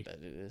MCU movie. I bet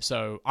it is.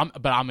 So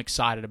I'm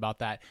excited about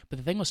that. But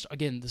the thing was,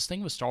 again, this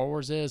thing with Star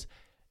Wars is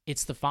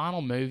it's the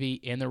final movie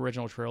in the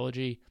original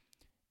trilogy,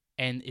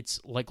 and it's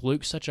like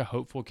Luke's such a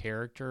hopeful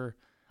character.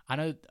 I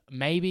know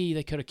maybe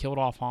they could have killed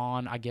off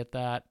Han. I get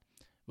that.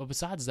 But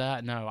besides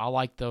that, no, I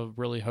like the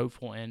really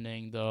hopeful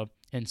ending, the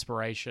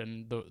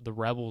inspiration, the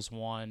Rebels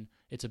won.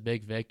 It's a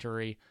big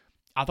victory.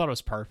 I thought it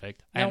was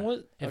perfect.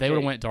 And if they would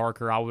have went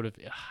darker, I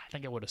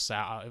think it would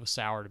have it was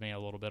soured me a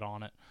little bit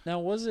on it. Now,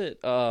 was it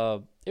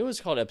it was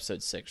called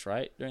Episode 6,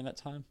 right? During that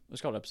time? It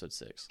was called Episode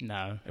 6.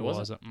 No, it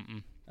wasn't.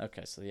 Mm-mm.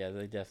 Okay, so yeah,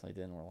 they definitely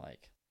didn't were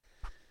like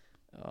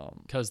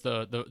because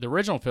the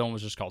original film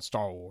was just called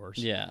Star Wars.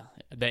 Yeah.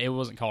 It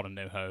wasn't called A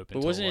New Hope.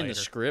 But wasn't it in the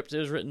script it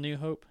was written New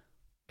Hope?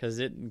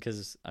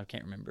 Because I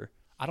can't remember.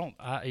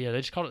 They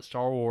just called it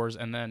Star Wars,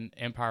 and then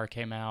Empire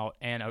came out,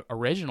 and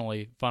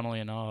originally,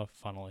 funnily,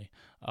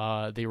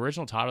 the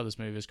original title of this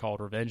movie is called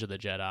Revenge of the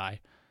Jedi,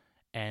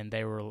 and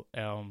they were,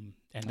 and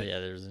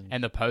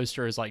the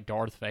poster is like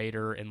Darth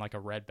Vader in like a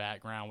red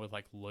background with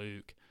like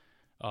Luke,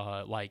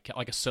 like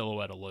a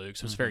silhouette of Luke,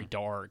 so it's very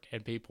dark,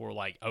 and people were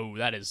like, "Oh,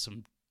 that is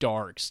some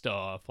dark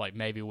stuff. Like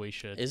maybe we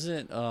should."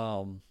 Isn't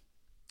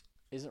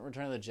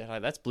Return of the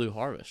Jedi? That's Blue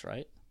Harvest,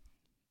 right?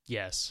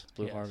 Yes.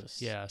 Blue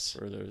Harvest. Yes.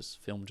 For those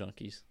film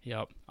junkies.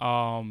 Yep.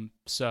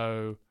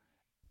 So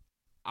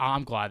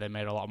I'm glad they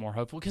made it a lot more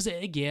hopeful because,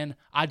 again,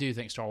 I do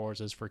think Star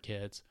Wars is for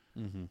kids.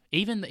 Mm-hmm.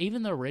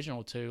 Even the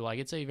original, too. Like,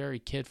 it's a very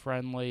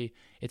kid-friendly.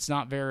 It's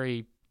not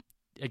very,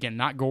 again,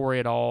 not gory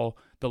at all.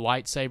 The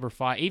lightsaber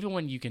fight, even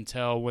when you can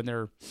tell when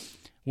they're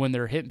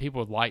hitting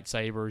people with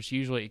lightsabers,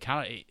 usually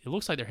it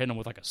looks like they're hitting them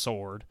with like a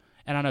sword.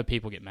 And I know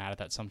people get mad at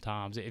that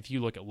sometimes. If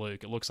you look at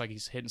Luke, it looks like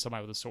he's hitting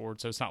somebody with a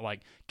sword, so it's not like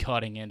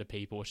cutting into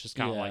people. It's just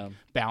kind of like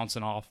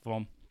bouncing off of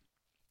them.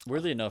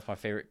 Weirdly enough, my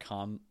favorite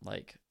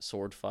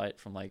sword fight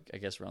from I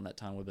guess around that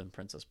time would have been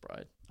Princess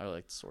Bride. I really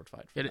like the sword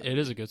fight. It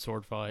is a good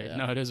sword fight. Yeah.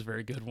 No, it is a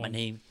very good one. My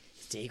name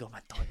is Diego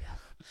Montoya.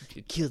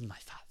 You killed my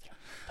father.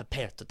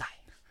 Prepare to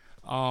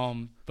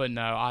die. But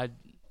no, I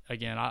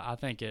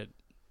think it.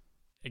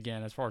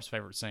 Again, as far as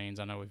favorite scenes,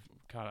 I know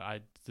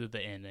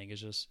the ending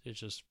is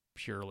just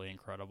purely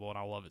incredible, and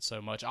I love it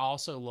so much. I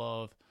also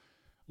love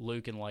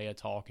Luke and Leia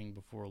talking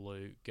before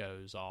Luke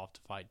goes off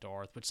to fight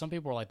Darth, but some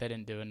people are like, they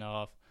didn't do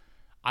enough.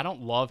 I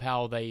don't love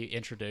how they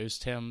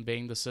introduced him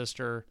being the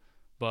sister,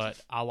 but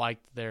I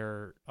liked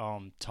their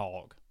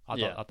talk.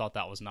 I thought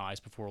that was nice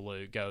before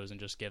Luke goes and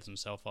just gives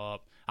himself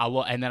up.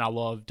 And then I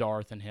love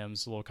Darth and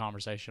him's little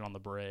conversation on the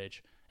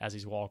bridge as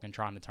he's walking,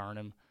 trying to turn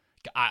him.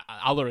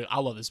 I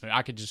love this movie.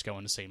 I could just go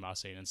into scene by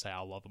scene and say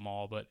I love them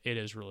all, but it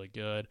is really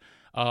good.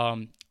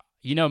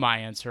 You know my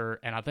answer,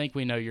 and I think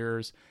we know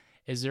yours.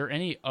 Is there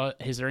anybody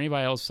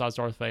else besides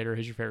Darth Vader?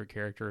 Who's your favorite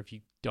character if you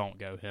don't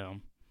go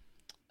him?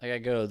 I gotta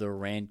go the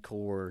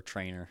Rancor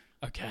trainer.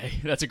 Okay,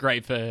 that's a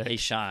great pick. He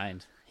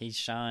shined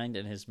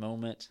in his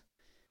moment.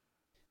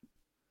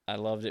 I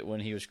loved it when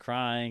he was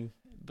crying,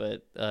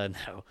 but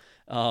no.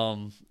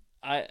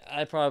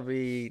 I'd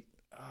probably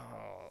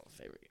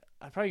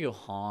go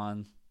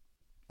Han.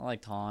 I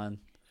liked Han.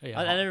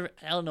 Yeah,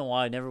 I don't know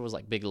why I never was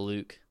like big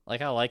Luke.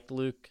 Like I liked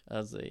Luke. I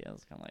was kind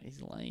of like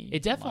he's lame.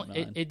 It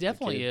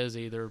definitely is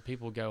either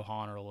people go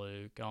Han or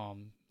Luke.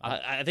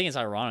 I think it's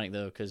ironic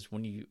though because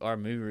when our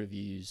movie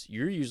reviews,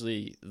 you're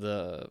usually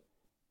the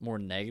more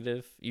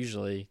negative,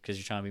 usually because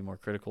you're trying to be more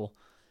critical,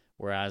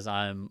 whereas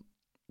I'm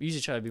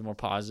usually trying to be more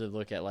positive.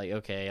 Look at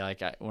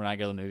when I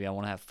go to the movie, I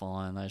want to have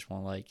fun. I just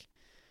want to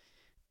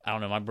I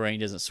don't know. My brain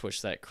doesn't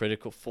switch that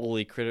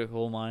fully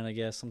critical mind. I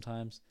guess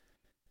sometimes.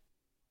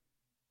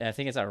 And I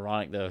think it's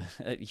ironic though.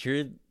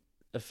 You're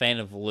a fan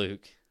of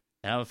Luke,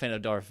 and I'm a fan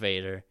of Darth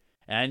Vader.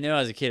 And I know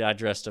as a kid I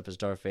dressed up as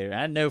Darth Vader. And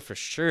I know for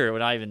sure,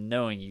 without even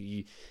knowing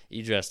you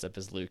dressed up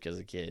as Luke as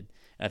a kid.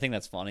 And I think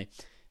that's funny.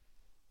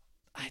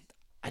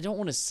 I don't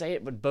want to say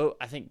it, but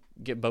I think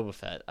get Boba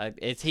Fett.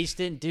 He just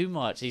didn't do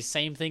much. He's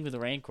same thing with the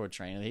Rancor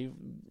trainer.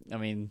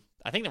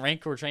 I think the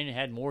Rancor trainer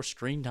had more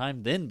screen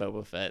time than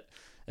Boba Fett.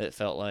 It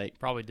felt like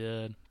probably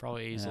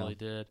easily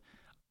did.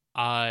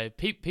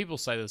 People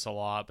say this a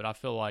lot, but I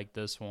feel like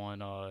this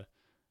one,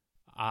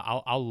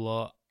 I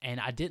love. and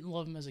I didn't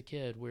love him as a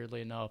kid,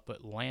 weirdly enough,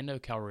 but Lando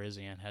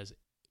Calrissian has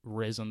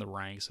risen the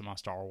ranks in my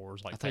Star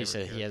Wars. Like, I thought you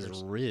said he has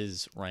characters.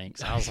 Riz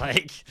ranks. I was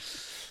like,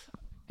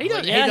 He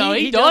does. yeah,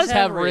 he does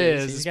have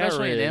Riz. Riz, He's got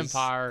especially in Riz.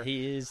 Empire.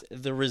 He is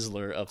the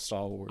Rizzler of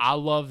Star Wars. I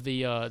love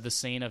the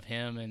scene of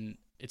him, and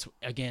it's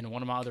again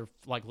one of my other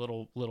like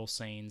little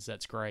scenes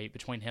that's great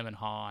between him and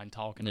Han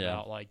talking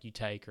about like, you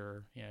take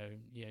her,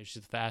 she's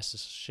the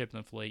fastest ship in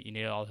the fleet. You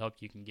need all the help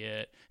you can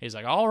get. He's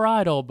like, all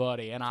right, old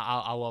buddy, and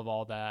I love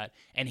all that.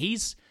 And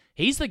he's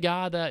the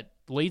guy that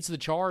leads the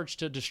charge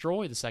to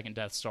destroy the second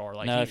Death Star.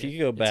 Like, now, if you could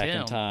go back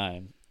in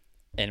time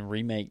and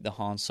remake the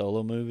Han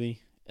Solo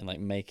movie and like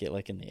make it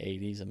like in the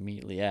 80s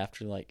immediately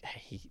after, like,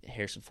 hey,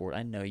 Harrison Ford,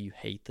 I know you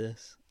hate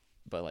this,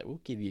 but like,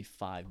 we'll give you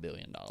 $5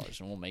 billion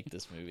and we'll make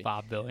this movie.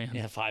 $5 billion.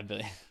 Yeah, $5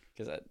 billion.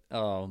 Because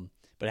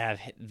but have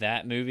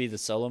that movie, the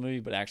Solo movie,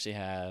 but actually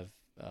have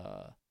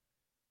the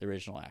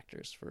original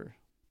actors for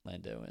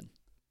Lando and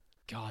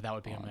God, that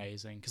would be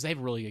amazing because they have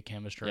really good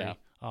chemistry. Yeah.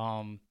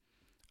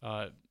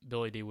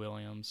 Billy D.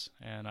 Williams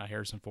and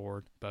Harrison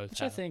Ford both.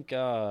 Which I think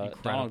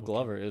Donald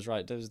Glover is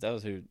right. That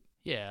was who.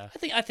 Yeah,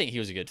 I think he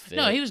was a good fit.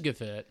 No, he was a good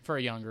fit for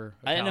a younger.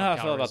 I didn't know how I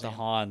felt about the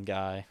Han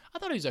guy. I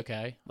thought he was okay.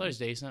 I thought he was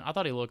decent. I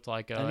thought he looked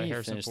like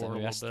Harrison Ford a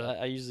little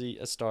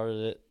bit. I started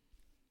it.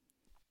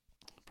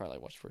 Probably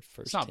watched for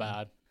first. It's not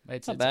bad.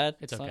 It's not bad.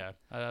 It's okay.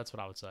 That's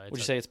what I would say. Would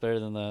you say it's better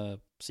than the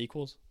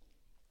sequels?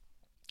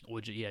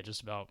 Would you? Yeah,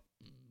 just about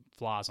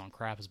flies on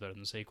crap is better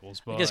than the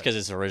sequels. But I guess because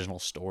it's an original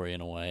story in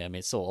a way. I mean,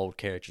 it's still old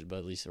characters, but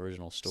at least the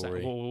original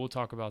story. We'll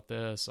talk about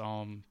this.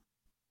 I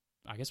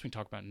guess we can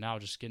talk about it now.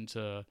 Just get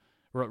into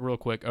real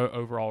quick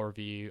overall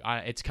review.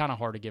 It's kind of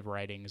hard to give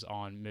ratings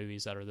on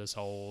movies that are this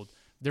old.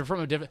 They're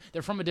from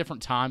a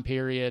different time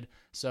period,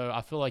 so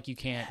I feel like you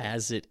can't.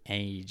 Has it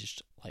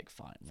aged like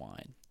fine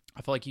wine?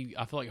 I feel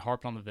like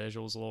harping on the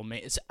visuals a little.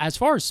 As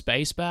far as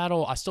space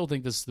battle, I still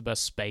think this is the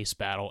best space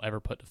battle ever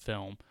put to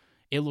film.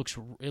 It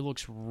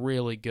looks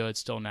really good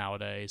still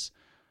nowadays.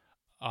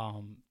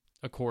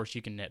 Of course,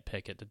 you can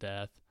nitpick it to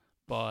death,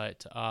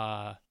 but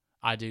I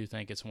do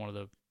think it's one of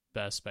the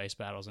best space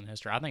battles in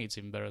history. I think it's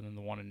even better than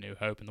the one in New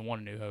Hope, and the one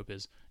in New Hope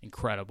is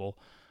incredible.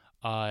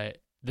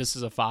 This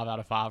is a 5 out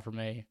of 5 for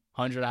me.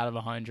 100 out of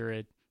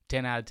 100,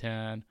 10 out of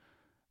 10.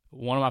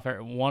 One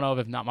of,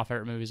 if not my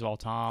favorite movies of all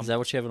time. Is that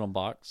what you have it on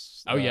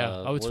box? Oh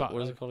yeah. Oh, it's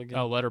what is it called again?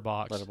 Oh,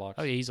 Letterboxd. Letterboxd.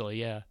 Oh, easily,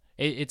 yeah.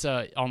 It's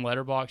on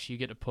Letterboxd. You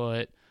get to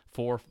put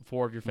four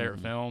of your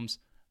favorite films,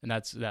 and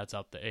that's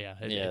up there. Yeah,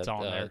 it's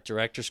on there.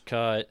 Director's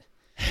cut,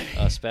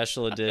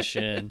 special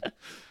edition,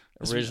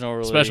 original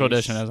release. Special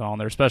edition is on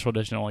there. Special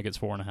edition only gets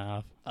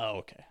 4.5. Oh,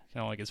 okay. It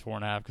only gets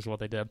 4.5 because of what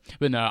they did.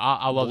 But no,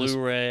 I love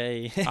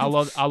Blu-ray. this. I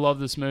love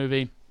this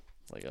movie.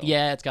 It's like,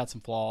 yeah, it's got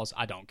some flaws.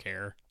 I don't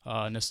care.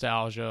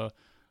 Nostalgia.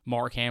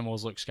 Mark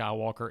Hamill's Luke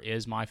Skywalker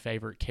is my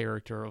favorite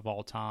character of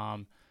all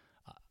time.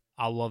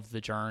 I love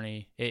the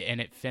journey, and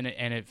it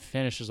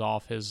finishes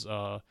off his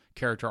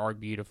character arc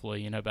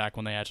beautifully. Back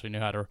when they actually knew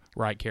how to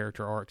write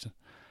character arcs.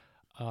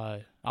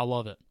 I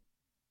love it.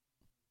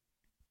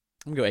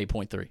 I'm gonna go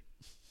 8.3.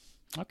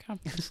 Okay,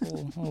 it's a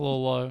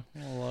little low,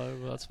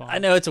 but that's fine. I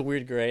know it's a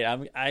weird grade.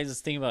 I was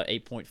thinking about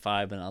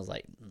 8.5, and I was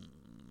like, I'm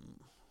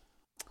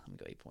gonna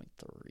go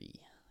 8.3.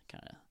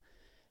 Kind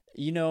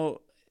of,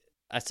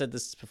 I said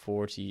this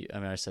before to you. I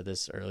mean, I said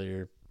this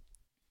earlier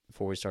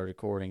before we started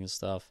recording and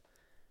stuff.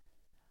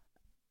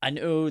 I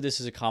know this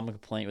is a common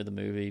complaint with the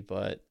movie,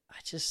 but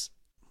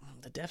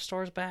the Death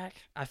Star's back.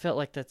 I felt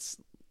like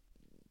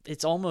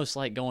it's almost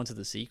like going to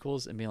the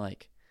sequels and being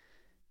like,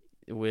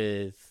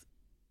 with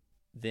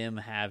them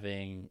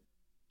having,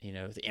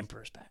 the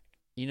Emperor's back.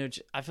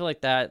 I feel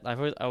like that.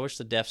 I wish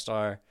the Death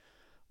Star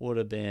would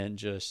have been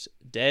just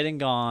dead and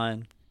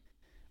gone,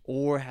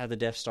 or have the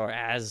Death Star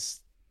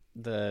as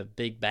the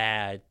big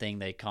bad thing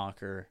they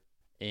conquer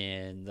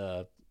in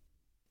the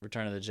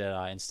Return of the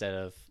Jedi instead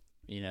of,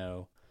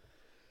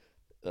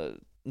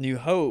 New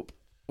Hope,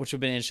 which would have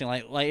been interesting.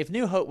 Like if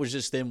New Hope was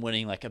just them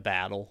winning like a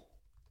battle,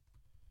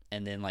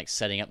 and then like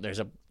setting up there's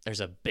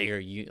a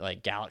bigger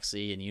like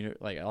galaxy and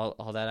like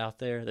all that out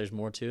there. There's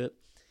more to it,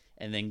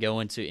 and then go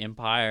into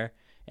Empire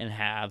and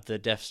have the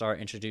Death Star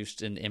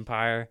introduced in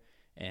Empire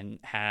and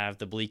have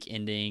the bleak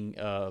ending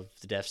of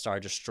the Death Star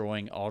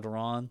destroying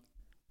Alderaan.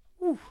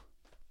 Whew.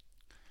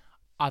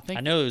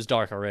 I know it was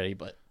dark already,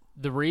 but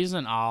the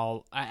reason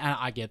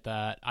I get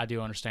that, I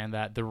do understand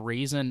that. The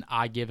reason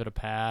I give it a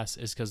pass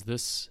is because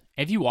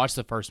if you watch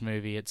the first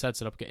movie, it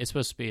sets it up. It's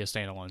supposed to be a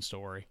standalone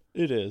story.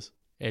 It is.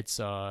 It's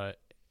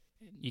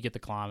you get the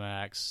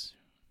climax,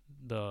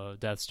 the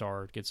Death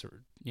Star gets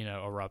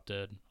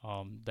erupted.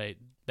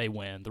 They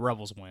win. The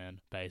rebels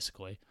win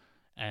basically,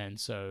 and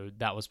so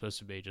that was supposed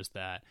to be just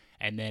that.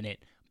 And then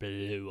it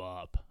blew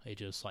up. It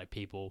just like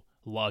people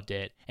loved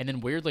it. And then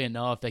weirdly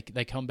enough,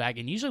 they come back,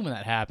 and usually when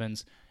that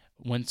happens,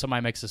 when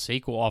somebody makes a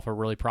sequel off a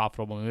really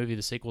profitable movie,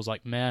 the sequel's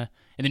like meh,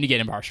 and then you get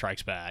Empire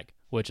Strikes Back,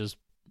 which is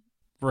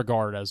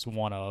regarded as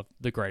one of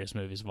the greatest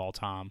movies of all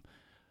time.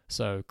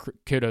 So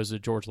kudos to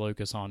George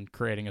Lucas on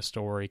creating a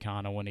story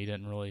kind of when he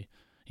didn't really,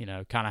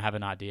 kind of have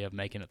an idea of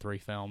making it 3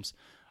 films.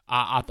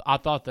 I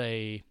thought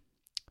they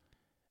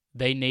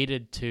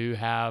needed to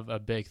have a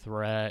big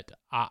threat.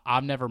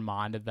 I've never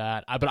minded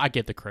that, but I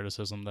get the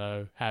criticism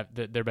though.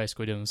 They're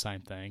basically doing the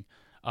same thing.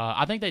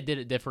 I think they did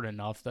it different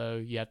enough though.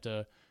 You have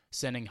to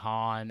sending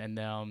Han and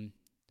them.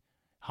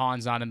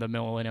 Han's not in the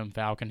Millennium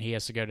Falcon. He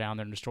has to go down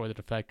there and destroy the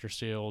defector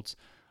shields.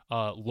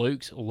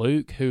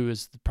 Luke, who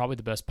is probably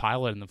the best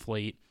pilot in the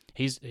fleet,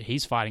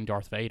 he's fighting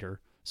Darth Vader,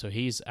 so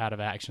he's out of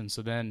action.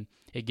 So then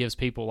it gives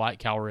people like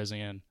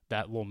Calrissian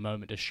that little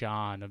moment to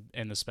shine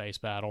in the space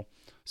battle.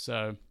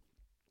 So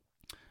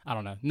I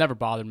don't know. Never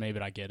bothered me,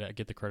 but I get it. I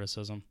get the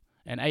criticism.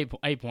 And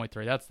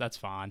 8.3, that's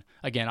fine.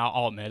 Again,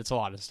 I'll admit it's a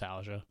lot of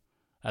nostalgia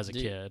as a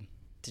kid.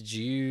 Did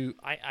you?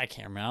 I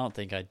can't remember. I don't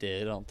think I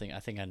did. I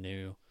think I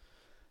knew.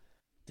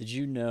 Did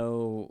you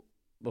know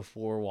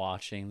before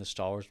watching the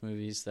Star Wars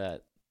movies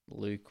that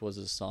Luke was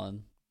his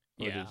son?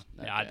 Yeah,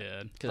 I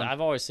did. Because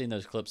I've always seen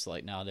those clips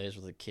like nowadays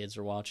where the kids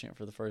are watching it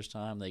for the first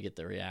time. They get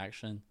the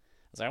reaction.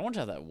 I was like, I wonder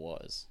how that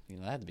was.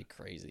 That had to be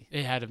crazy.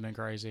 It had to have been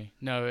crazy.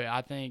 No,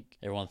 I think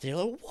everyone's like,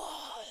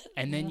 what?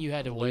 And then you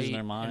had to wait.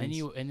 Their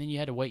minds. And then you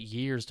had to wait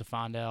years to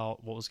find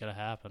out what was going to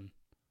happen.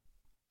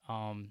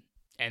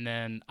 And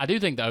then I do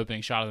think the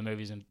opening shot of the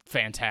movie is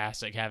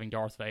fantastic, having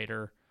Darth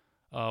Vader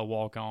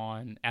walk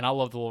on, and I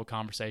love the little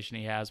conversation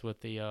he has with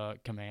the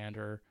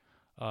commander.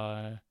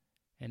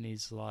 And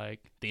he's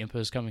like, "The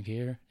Emperor's coming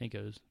here." And he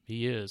goes,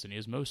 "He is, and he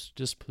is most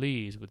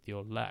displeased with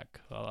your lack."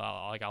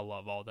 I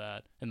love all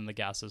that. And then the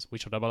guy says, "We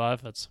shall double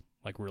life." That's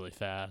like really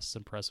fast. It's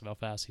impressive how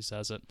fast he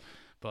says it.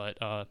 But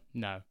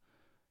no,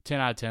 10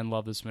 out of 10.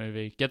 Love this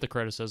movie. Get the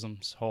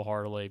criticisms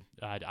wholeheartedly.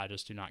 I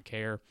just do not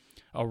care.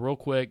 Real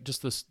quick,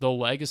 just the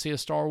legacy of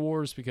Star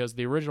Wars, because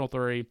the original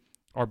 3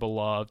 are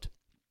beloved.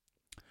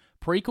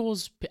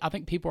 Prequels, I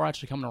think people are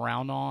actually coming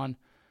around on.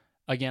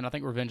 Again, I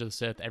think Revenge of the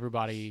Sith,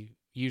 everybody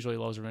usually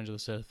loves Revenge of the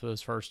Sith.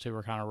 Those first 2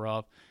 are kind of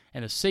rough.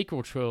 And the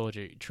sequel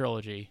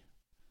trilogy,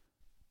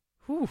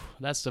 whew,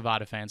 that's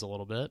divided fans a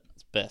little bit.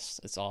 It's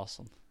best. It's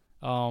awesome.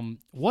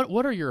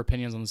 What are your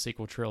opinions on the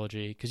sequel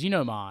trilogy? Because you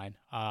know mine.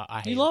 I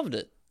hate He loved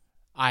it.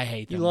 I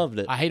hate them. He loved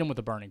it. I hate them with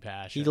a burning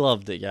passion. He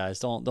loved it, guys.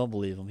 Don't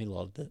believe him. He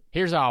loved it.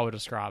 Here's how I would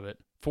describe it.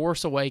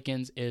 Force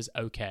Awakens is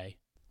okay.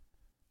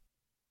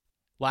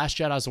 Last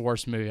Jedi is the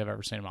worst movie I've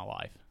ever seen in my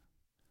life.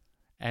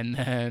 And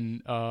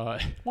then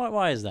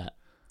why is that?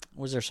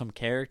 Was there some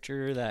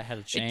character that had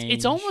a change?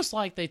 It's almost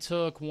like they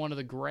took one of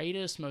the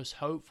greatest, most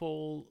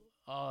hopeful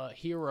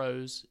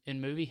heroes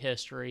in movie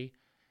history,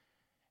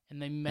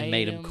 and they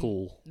made him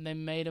cool. And they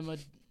made him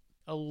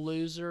a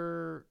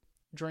loser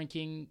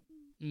drinking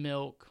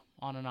milk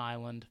on an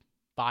island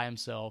by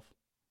himself.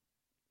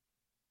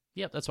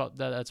 Yep, that's why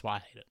I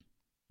hate it.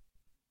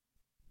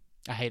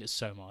 I hate it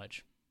so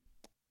much.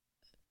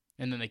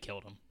 And then they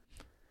killed him.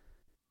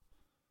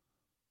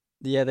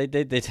 Yeah, they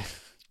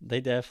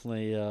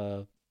definitely,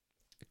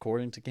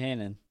 according to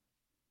canon.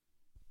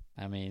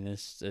 I mean,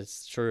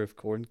 it's true.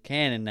 According to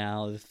canon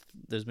now, if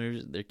those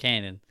movies, they're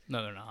canon.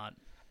 No, they're not.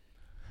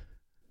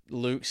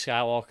 Luke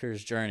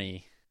Skywalker's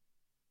journey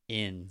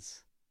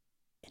ends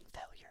in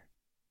failure.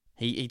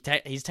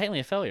 He's technically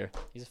a failure.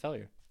 He's a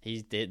failure.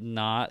 He did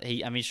not.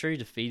 Sure, he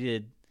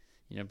defeated,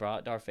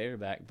 brought Darth Vader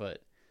back,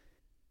 but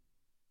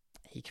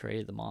he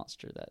created the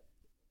monster that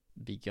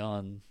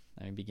began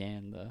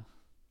the.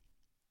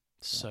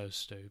 So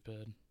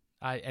stupid.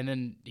 And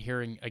then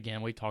hearing,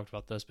 again, we talked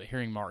about this, but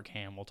hearing Mark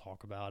Hamill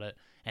talk about it,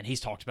 and he's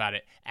talked about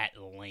it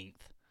at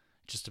length,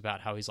 just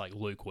about how he's like,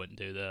 Luke wouldn't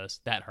do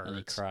this. That hurts. And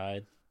he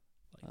cried.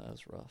 That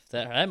was rough.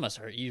 That must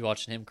hurt you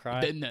watching him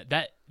cry.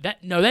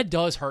 That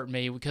does hurt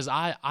me, because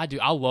I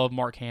love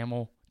Mark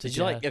Hamill. Did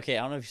you okay,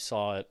 I don't know if you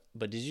saw it,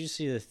 but did you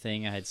see the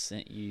thing I had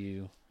sent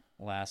you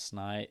last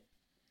night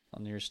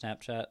on your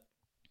Snapchat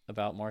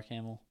about Mark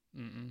Hamill?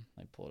 Mm-mm.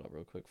 Let me pull it up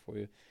real quick for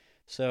you.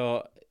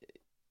 So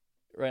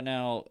right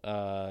now,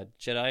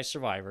 Jedi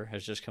Survivor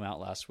has just come out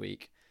last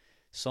week.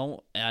 And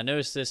I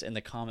noticed this in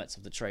the comments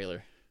of the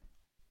trailer.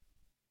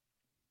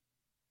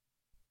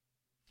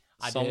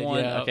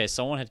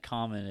 Someone had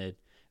commented,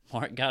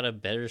 Mark got a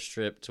better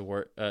script to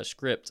work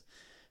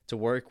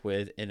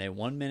with in a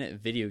 1-minute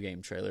video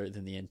game trailer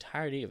than the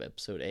entirety of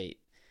Episode 8.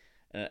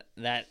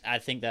 I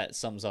think that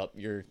sums up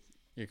your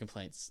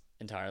complaints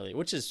entirely,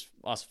 which is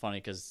also funny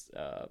because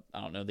I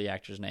don't know the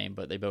actor's name,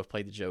 but they both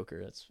played the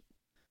Joker. That's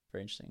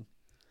very interesting.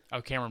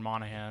 Oh, Cameron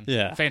Monaghan.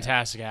 Yeah.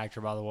 Fantastic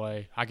actor, by the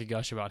way. I could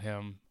gush about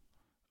him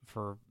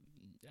for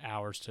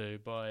hours too,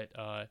 but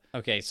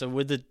okay, so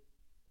with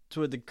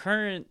the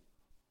current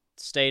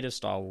state of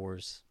Star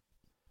Wars,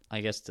 I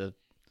guess to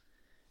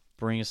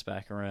bring us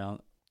back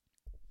around,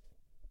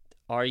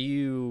 do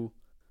you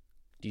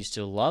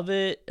still love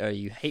it? Are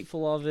you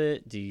hateful of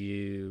it?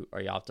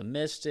 Are you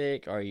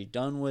optimistic? Are you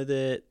done with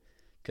it?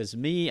 Because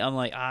me, I'm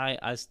like,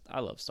 I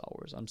love Star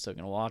Wars. I'm still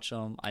gonna watch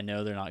them. I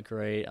know they're not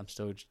great. I'm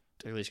still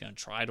at least gonna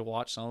try to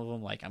watch some of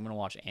them. Like, I'm gonna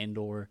watch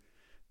Andor,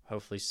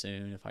 hopefully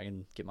soon, if I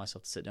can get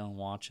myself to sit down and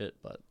watch it.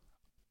 But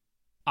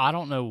I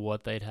don't know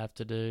what they'd have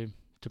to do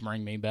to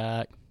bring me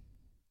back.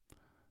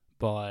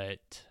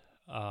 But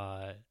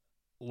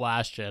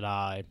Last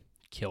Jedi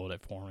killed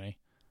it for me.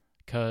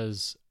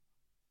 because,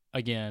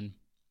 again,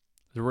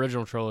 the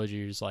original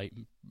trilogy is like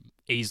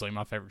easily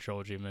my favorite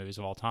trilogy of movies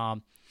of all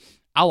time.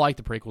 I like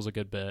the prequels a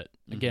good bit.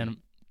 Again,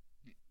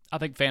 I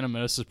think Phantom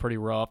Menace is pretty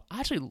rough. I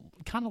actually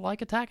kind of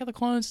like Attack of the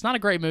Clones. It's not a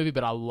great movie,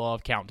 but I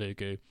love Count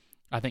Dooku.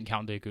 I think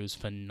Count Dooku is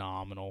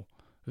phenomenal.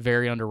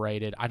 Very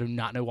underrated. I do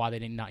not know why they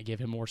did not give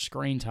him more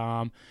screen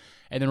time.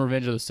 And then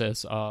Revenge of the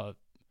Sith, I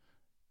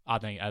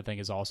think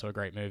is also a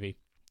great movie.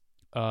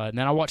 And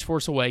then I watched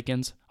Force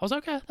Awakens. I was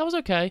okay. That was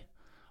okay.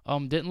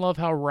 Didn't love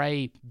how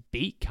Rey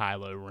beat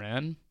Kylo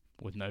Ren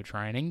with no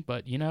training,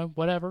 but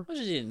whatever. Well,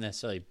 she didn't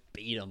necessarily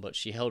beat him, but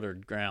she held her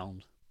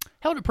ground.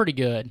 Held it pretty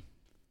good.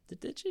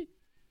 Did she?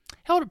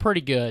 Held it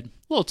pretty good. A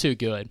little too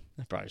good.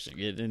 I probably should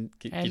get you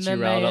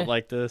riled up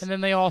like this. And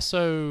then they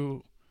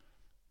also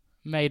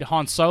made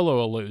Han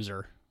Solo a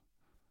loser.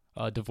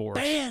 Divorce.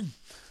 Ban!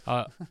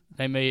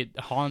 They made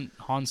Han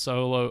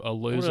Solo a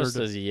loser. What else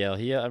does he yell?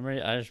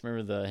 I just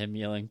remember him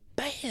yelling,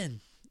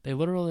 "Ban!"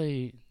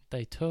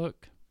 They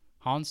took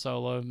Han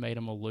Solo, made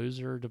him a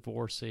loser,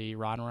 divorcee,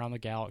 riding around the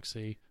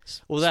galaxy,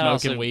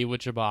 smoking weed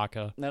with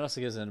Chewbacca. That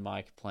also goes into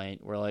my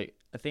complaint, where I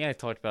think I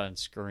talked about in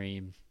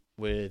Scream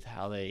with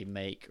how they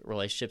make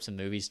relationships in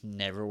movies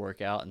never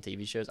work out in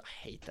TV shows. I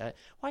hate that.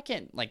 Why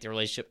can't the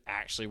relationship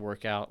actually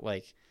work out?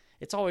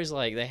 It's always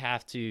they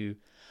have to.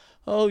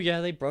 Oh yeah,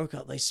 they broke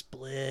up, they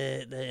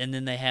split, and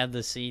then they have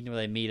the scene where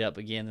they meet up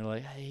again. They're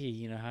like,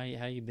 "Hey,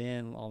 how you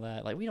been?" All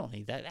that. We don't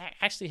need that.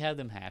 Actually, have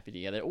them happy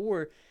together.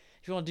 Or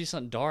if you want to do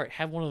something dark,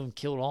 have one of them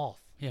killed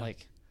off. Yeah.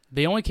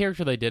 The only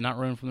character they did not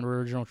ruin from the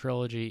original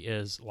trilogy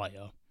is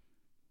Leia.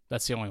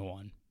 That's the only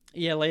one.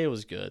 Yeah, Leia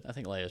was good. I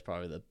think Leia is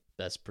probably the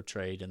best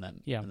portrayed in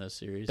in those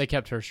series. They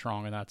kept her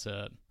strong, and that's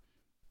it.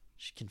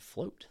 She can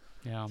float.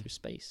 Yeah. Through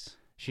space.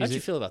 How did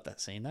you feel about that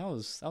scene? That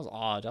was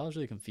odd. I was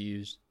really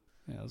confused.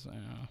 Yeah,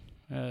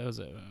 it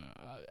was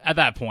at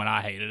that point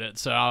I hated it,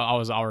 so I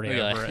was already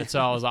over it. So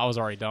I was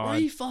already done.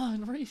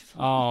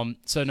 Refund.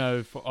 So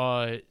no,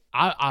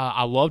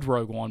 I loved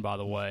Rogue One, by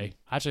the way.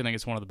 I actually think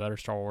it's one of the better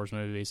Star Wars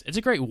movies. It's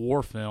a great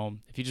war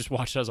film if you just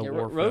watch it as a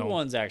war film. Rogue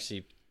One's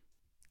actually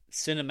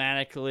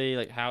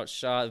cinematically, how it's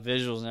shot,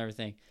 visuals and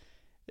everything.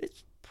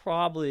 It's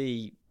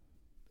probably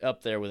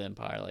up there with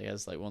Empire,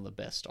 as one of the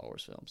best Star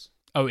Wars films.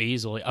 Oh,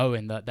 easily. Oh,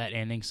 and that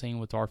ending scene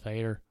with Darth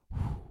Vader.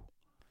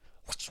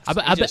 I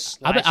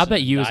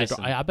bet you as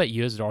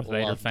a Darth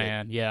Vader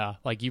fan, yeah,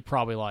 you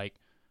probably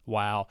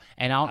wow.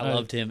 And I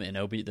loved him in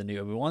the new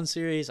Obi-Wan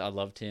series. I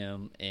loved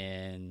him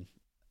in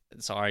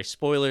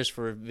spoilers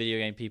for video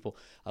game people.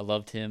 I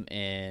loved him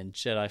in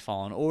Jedi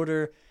Fallen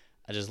Order.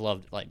 I just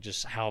loved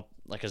just how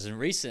because in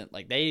recent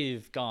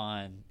they've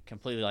gone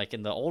completely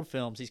in the old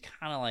films he's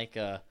kind of like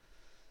a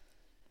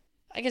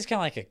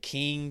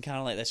king,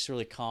 kind of that's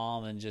really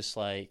calm and just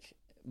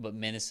but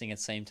menacing at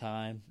the same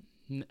time.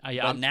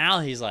 But now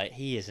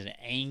he is an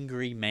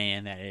angry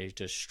man that is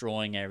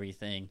destroying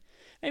everything.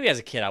 Maybe as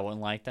a kid I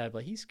wouldn't like that,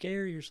 but he's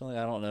scary or something.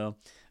 I don't know.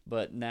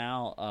 But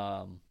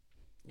now,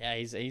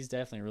 he's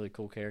definitely a really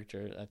cool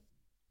character.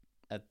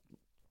 I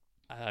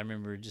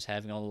remember just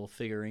having all the little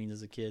figurines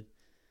as a kid.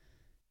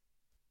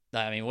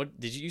 I mean, what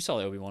did you saw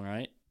the Obi-Wan,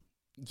 right?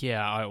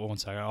 Yeah, one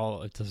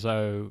second.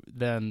 So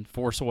then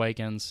Force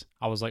Awakens,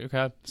 I was like,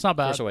 okay, it's not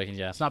bad. Force Awakens,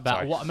 yeah. It's not bad.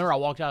 I remember I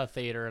walked out of the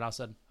theater and I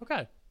said,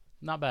 okay,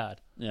 not bad.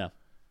 Yeah.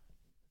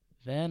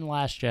 Then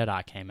Last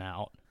Jedi came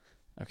out.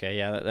 Okay,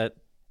 yeah, that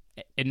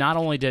it not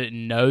only did it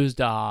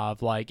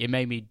nosedive, it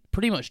made me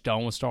pretty much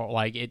done with Star.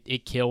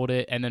 It killed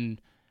it, and then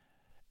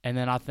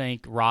I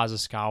think Rise of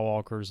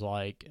Skywalker's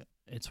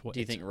it's what. Do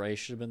you think Rey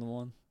should have been the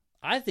one?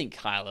 I think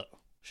Kylo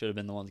should have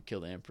been the one to kill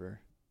the Emperor,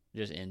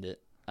 just end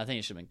it. I think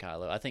it should have been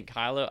Kylo. I think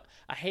Kylo.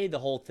 I hate the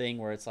whole thing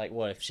where it's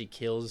what if she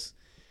kills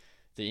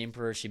the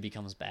Emperor, she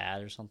becomes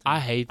bad or something.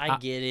 I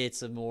get it.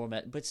 It's a more,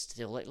 but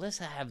still, let's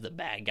have the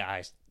bad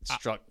guys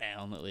struck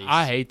down at least.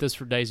 I hate this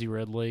for Daisy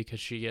Ridley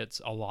because she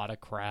gets a lot of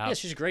crap. Yeah,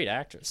 she's a great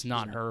actress. It's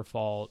not her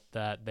fault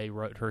that they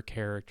wrote her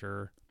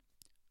character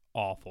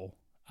awful.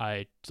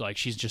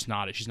 She's just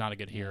not it. She's not a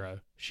good hero.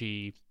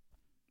 She,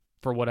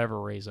 for whatever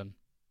reason,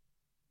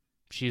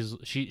 she's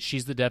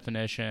the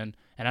definition.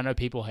 And I know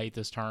people hate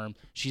this term.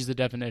 She's the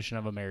definition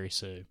of a Mary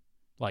Sue.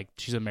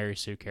 She's a Mary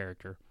Sue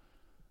character.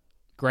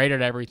 Great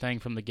at everything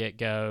from the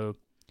get-go.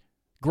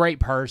 Great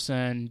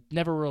person.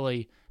 Never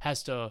really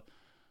has to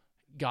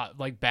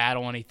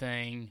battle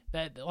anything.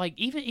 That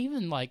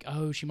even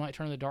oh, she might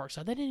turn to the dark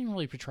side. They didn't even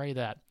really portray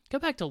that. Go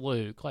back to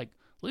Luke.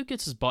 Luke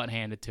gets his butt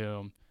handed to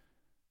him.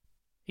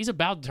 He's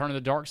about to turn to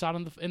the dark side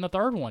in the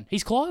third one.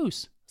 He's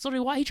close. That's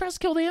literally why he tries to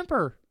kill the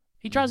Emperor.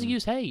 He tries to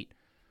use hate.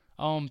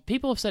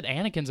 People have said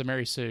Anakin's a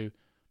Mary Sue.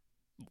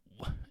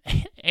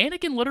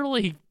 Anakin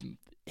literally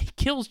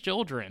kills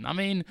children. I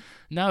mean,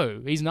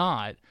 no, he's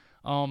not.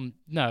 No,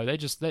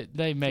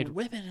 they made the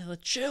women and the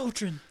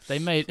children. They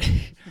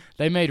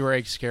made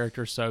Rey's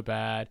character so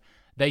bad.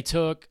 They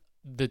took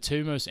the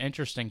two most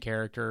interesting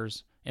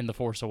characters in The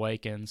Force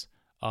Awakens,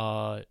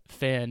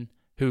 Finn,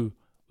 who,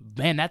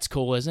 man, that's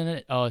cool, isn't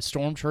it?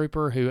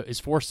 Stormtrooper who is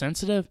Force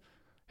sensitive.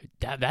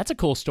 That's a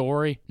cool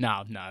story.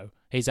 No,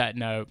 He's at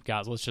no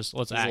guys. Let's He's a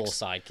little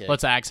sidekick.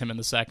 Let's axe him in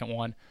the second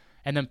one.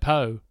 And then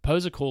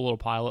Poe's a cool little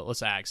pilot.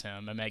 Let's axe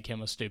him and make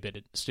him a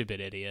stupid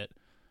idiot.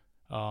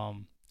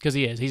 Because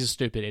he is. He's a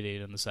stupid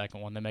idiot in the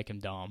second one. They make him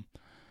dumb.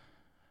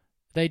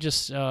 They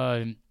just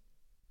and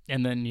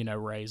then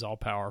Rey's all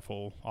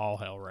powerful. All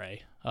hell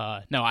Rey.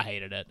 No, I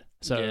hated it.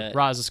 So Yeah.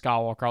 Rise of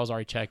Skywalker, I was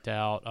already checked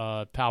out.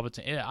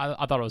 Palpatine,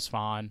 I thought it was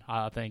fine.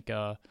 I think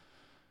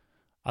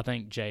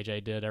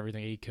JJ did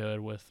everything he could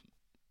with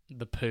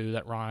the poo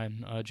that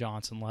Rian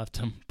Johnson left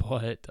him.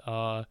 But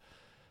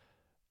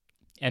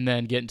and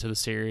then getting to the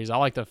series, I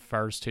like the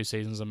first 2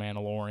 seasons of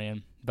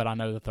Mandalorian, but I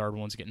know the third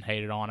one's getting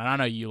hated on, and I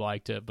know you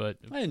liked it, but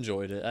I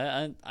enjoyed it.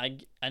 I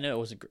know it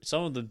wasn't great.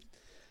 Some of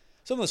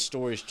the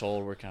stories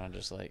told were kind of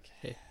just like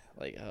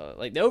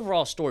the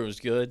overall story was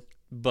good,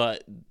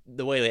 but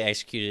the way they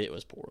executed it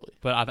was poorly.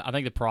 But I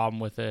think the problem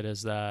with it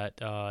is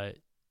that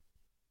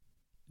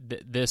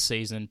this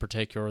season in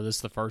particular, this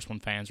is the first one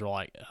fans were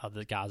like, oh,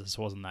 the guys, this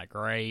wasn't that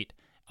great.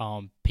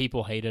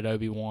 People hated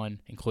Obi-Wan,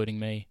 including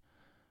me.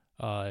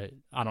 I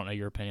don't know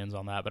your opinions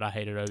on that, but I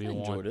hated Obi-Wan. I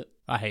enjoyed it.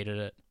 I hated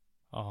it.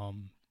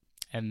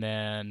 And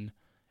then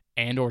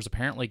Andor's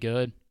apparently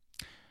good,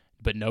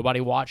 but nobody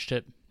watched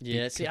it.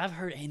 Yeah, see, I've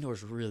heard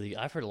Andor's really.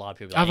 I've heard a lot of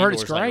people. I've heard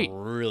it's Andor's, great. Like,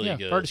 really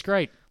good. Heard it's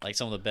great. Like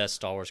some of the best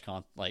Star Wars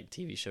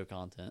TV show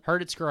content.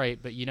 Heard it's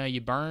great, but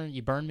you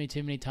burned me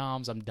too many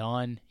times. I'm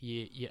done.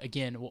 You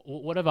again.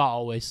 What have I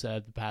always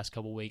said the past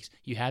couple weeks?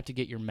 You have to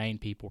get your main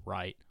people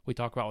right. We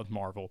talk about with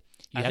Marvel.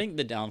 I think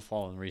the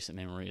downfall in recent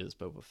memory is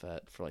Boba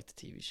Fett for like the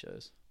TV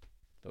shows.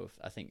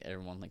 I think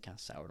everyone kind of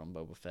soured on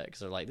Boba Fett because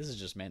they're like, this is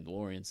just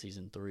Mandalorian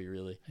season 3,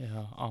 really.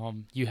 Yeah.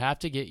 You have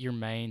to get your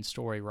main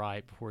story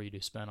right before you do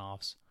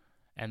spinoffs.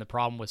 And the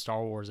problem with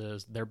Star Wars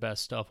is their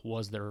best stuff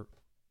was their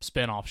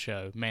spinoff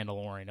show,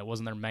 Mandalorian. It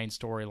wasn't their main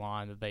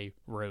storyline that they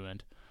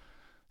ruined.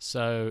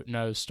 So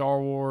no, Star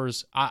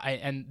Wars.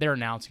 And they're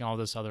announcing all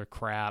this other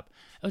crap.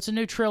 Oh, it's a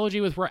new trilogy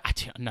with Rey.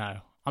 No,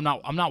 I'm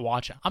not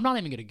watching. I'm not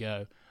even gonna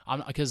go.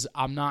 Because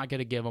I'm not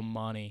gonna give them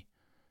money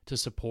to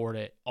support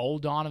it.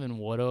 Old Donovan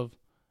would have.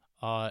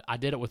 I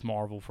did it with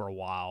Marvel for a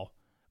while,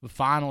 but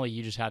finally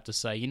you just have to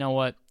say, you know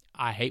what?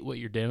 I hate what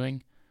you're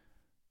doing.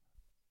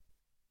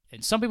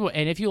 And some people,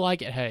 and if you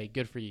like it, hey,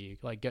 good for you.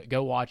 Like,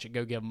 go watch it.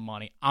 Go give them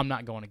money. I'm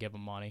not going to give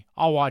them money.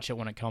 I'll watch it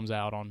when it comes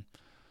out on,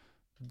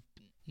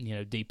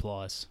 D+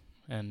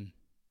 and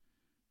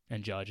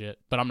judge it.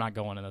 But I'm not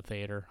going to the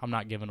theater. I'm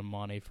not giving them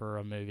money for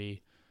a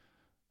movie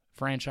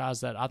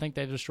franchise that I think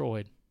they've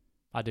destroyed.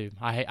 I do.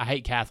 I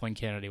hate Kathleen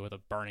Kennedy with a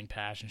burning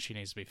passion. She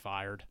needs to be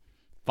fired.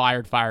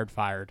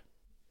 Fired.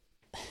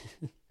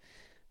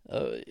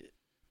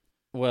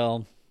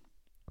 Well,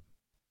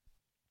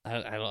 I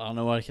don't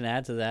know what I can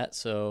add to that,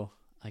 so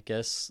I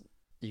guess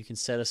you can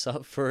set us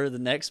up for the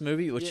next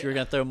movie, which you're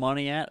gonna throw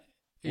money at,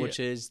 which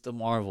is the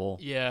Marvel.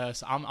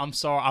 Yes, I'm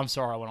sorry. I'm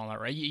sorry I went on that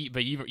right.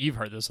 But you've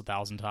heard this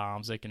 1,000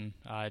 times.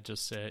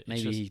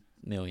 Maybe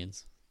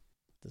millions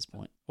at this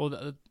point.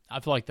 Well, I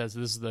feel like this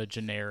is the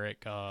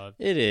generic.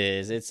 It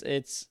is.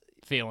 It's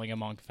feeling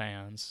among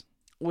fans.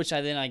 Which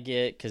I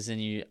get, because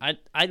then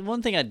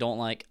one thing I don't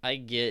like, I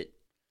get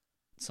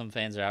some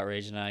fans are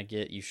outraged, and I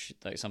get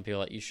some people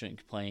like you shouldn't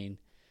complain,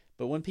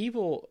 but when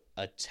people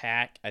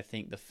attack, I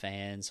think the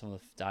fans, some of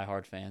the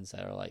diehard fans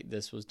that are like,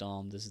 this was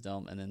dumb, this is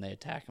dumb, and then they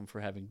attack them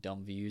for having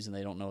dumb views and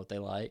they don't know what they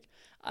like.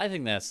 I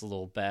think that's a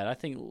little bad. I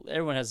think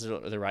everyone has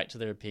the right to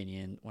their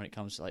opinion when it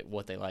comes to like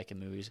what they like in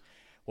movies,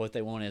 what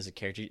they want as a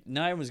character.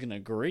 Not everyone's gonna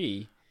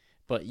agree.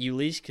 But you at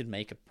least could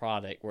make a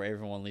product where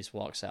everyone at least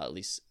walks out at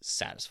least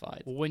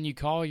satisfied. When you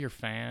call your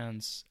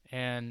fans,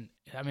 and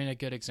I mean a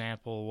good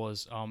example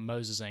was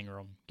Moses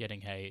Ingram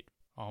getting hate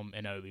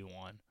in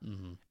Obi-Wan.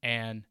 Mm-hmm.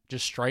 And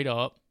just straight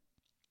up,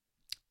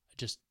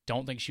 just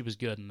don't think she was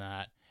good in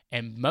that.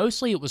 And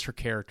mostly it was her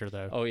character,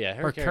 though. Oh, yeah.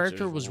 Her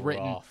character was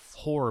written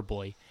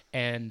horribly.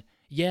 And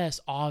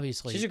yes,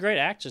 obviously. She's a great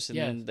actress, and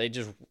then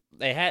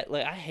they had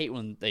like, I hate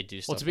when they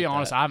do stuff. Well, to be like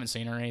honest, that. I haven't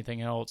seen her in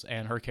anything else,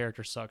 and her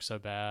character sucks so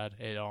bad.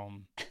 It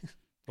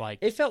like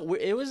it felt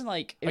weird. It wasn't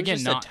like it was again,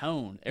 just not, the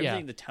tone.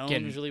 Everything, the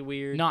tone was really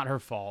weird. Not her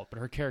fault, but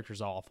her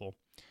character's awful.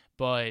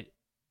 But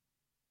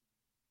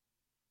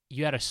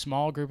you had a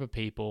small group of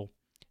people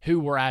who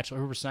were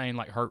saying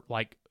like her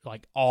like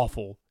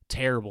awful,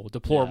 terrible,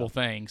 deplorable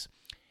things,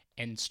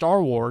 and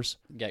Star Wars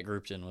got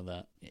grouped in with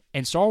that.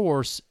 And Star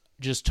Wars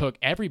just took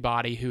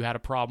everybody who had a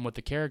problem with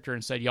the character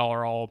and said, y'all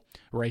are all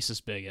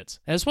racist bigots.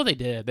 And that's what they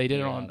did. They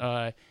did it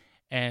on,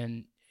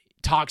 and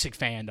toxic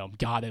fandom.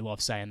 God, they love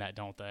saying that,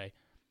 don't they?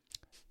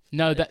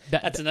 No,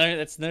 that's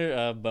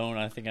another bone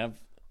I think I've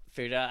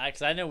figured out.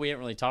 Because I know we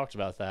haven't really talked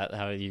about that, but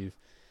I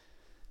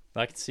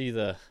can see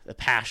the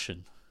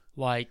passion.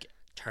 Like,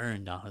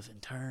 turn, Donovan,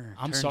 turn.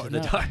 I'm turn sorry, to the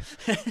dark.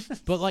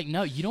 But like,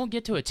 no, you don't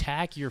get to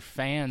attack your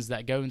fans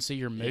that go and see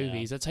your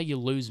movies. That's how you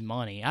lose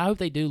money. I hope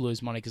they do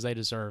lose money because they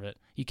deserve it.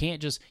 You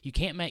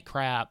can't make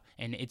crap,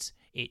 and it's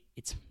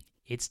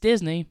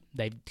Disney.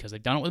 Because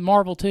they've done it with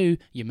Marvel too.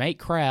 You make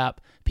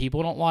crap,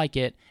 people don't like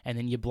it, and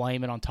then you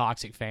blame it on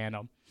toxic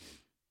fandom.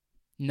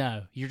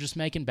 No, you're just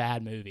making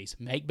bad movies.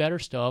 Make better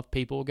stuff,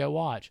 people will go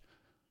watch.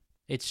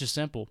 It's just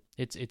simple.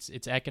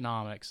 It's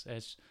economics.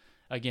 It's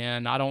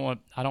again, I don't want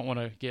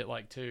to get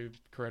like too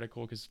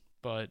critical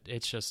but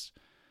it's just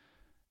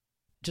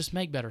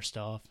make better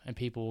stuff and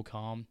people will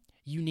come.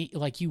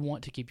 You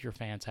want to keep your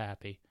fans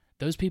happy.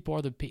 Those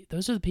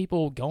are the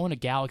people going to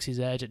Galaxy's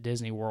Edge at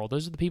Disney World.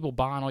 Those are the people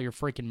buying all your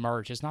freaking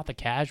merch. It's not the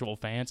casual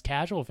fans.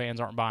 Casual fans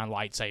aren't buying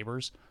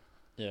lightsabers.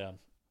 Yeah.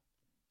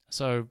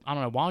 So, I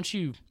don't know. Why don't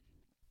you,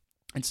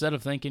 instead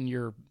of thinking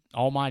you're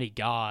almighty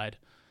God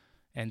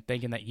and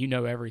thinking that you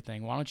know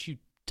everything, why don't you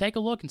take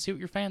a look and see what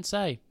your fans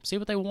say? See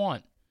what they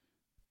want.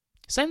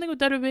 Same thing with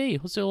WWE.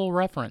 Let's do a little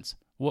reference.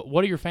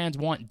 What do your fans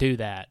want? Do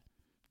that.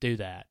 Do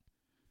that.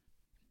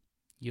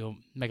 You'll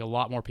make a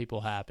lot more people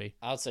happy.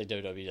 I would say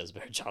WWE does a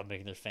better job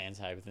making their fans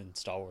happy than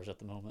Star Wars at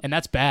the moment. And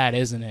that's bad,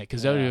 isn't it?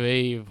 Because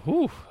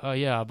WWE,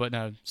 yeah, but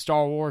no,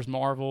 Star Wars,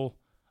 Marvel,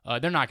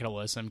 they're not going to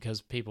listen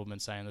because people have been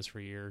saying this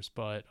for years.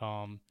 But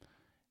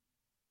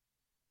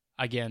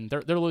again,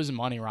 they're losing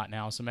money right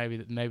now, so maybe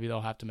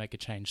they'll have to make a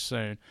change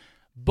soon.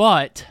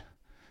 But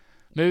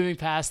moving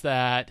past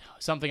that,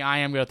 something I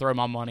am going to throw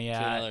my money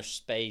at. Another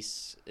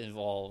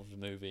space-involved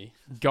movie.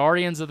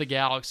 Guardians of the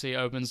Galaxy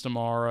opens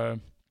tomorrow.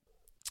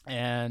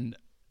 And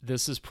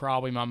this is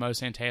probably my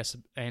most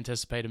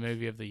anticipated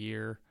movie of the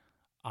year.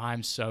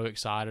 I'm so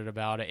excited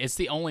about it. It's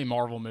the only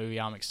Marvel movie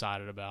I'm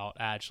excited about,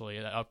 actually,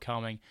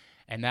 upcoming.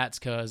 And that's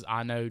because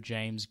I know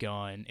James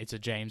Gunn. It's a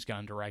James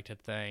Gunn directed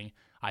thing.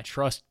 I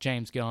trust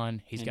James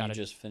Gunn. He's got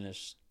just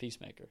finished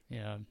Peacemaker.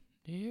 Yeah.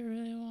 Do you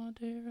really want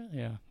to?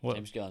 Yeah. Well,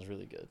 James Gunn's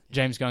really good.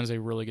 James Gunn's a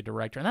really good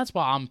director. And that's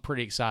why I'm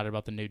pretty excited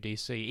about the new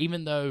DC.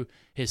 Even though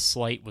his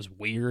slate was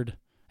weird.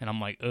 And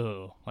I'm like,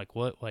 oh, like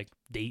what? Like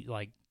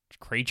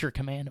Creature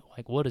Commando,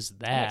 like what is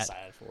that? I'm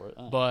excited for it,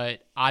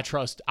 but I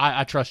trust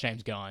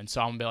James Gunn,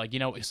 so I'm gonna be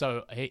like,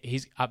 so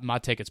he's my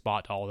ticket's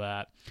bought to all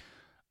that.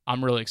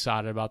 I'm really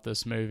excited about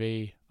this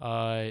movie.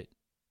 The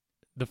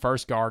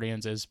first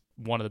Guardians is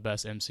one of the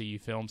best MCU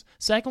films.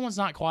 Second one's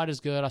not quite as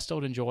good. I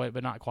still enjoy it,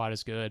 but not quite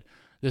as good.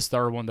 This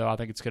third one, though, I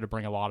think it's going to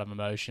bring a lot of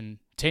emotion.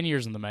 10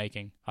 years in the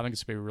making. I think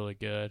it's going to be really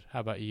good. How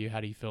about you? How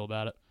do you feel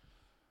about it?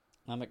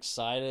 I'm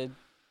excited,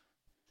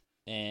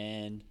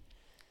 and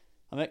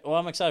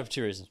I'm excited for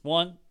two reasons.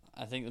 One,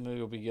 I think the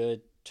movie will be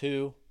good.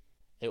 Two,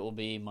 it will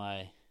be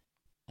my,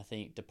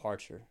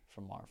 departure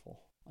from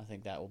Marvel. I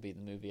think that will be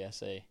the movie I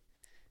say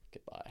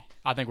goodbye.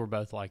 I think we're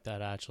both like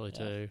that, actually,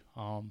 too.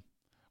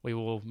 We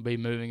will be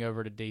moving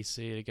over to DC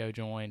to go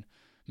join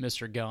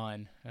Mr.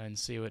 Gunn and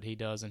see what he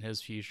does in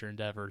his future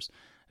endeavors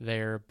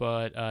there.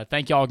 But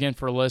thank y'all again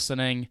for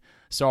listening.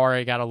 Sorry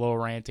I got a little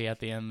ranty at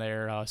the end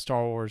there.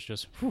 Star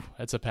Wars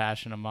that's a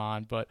passion of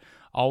mine. But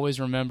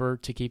always remember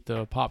to keep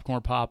the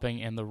popcorn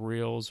popping and the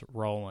reels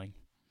rolling.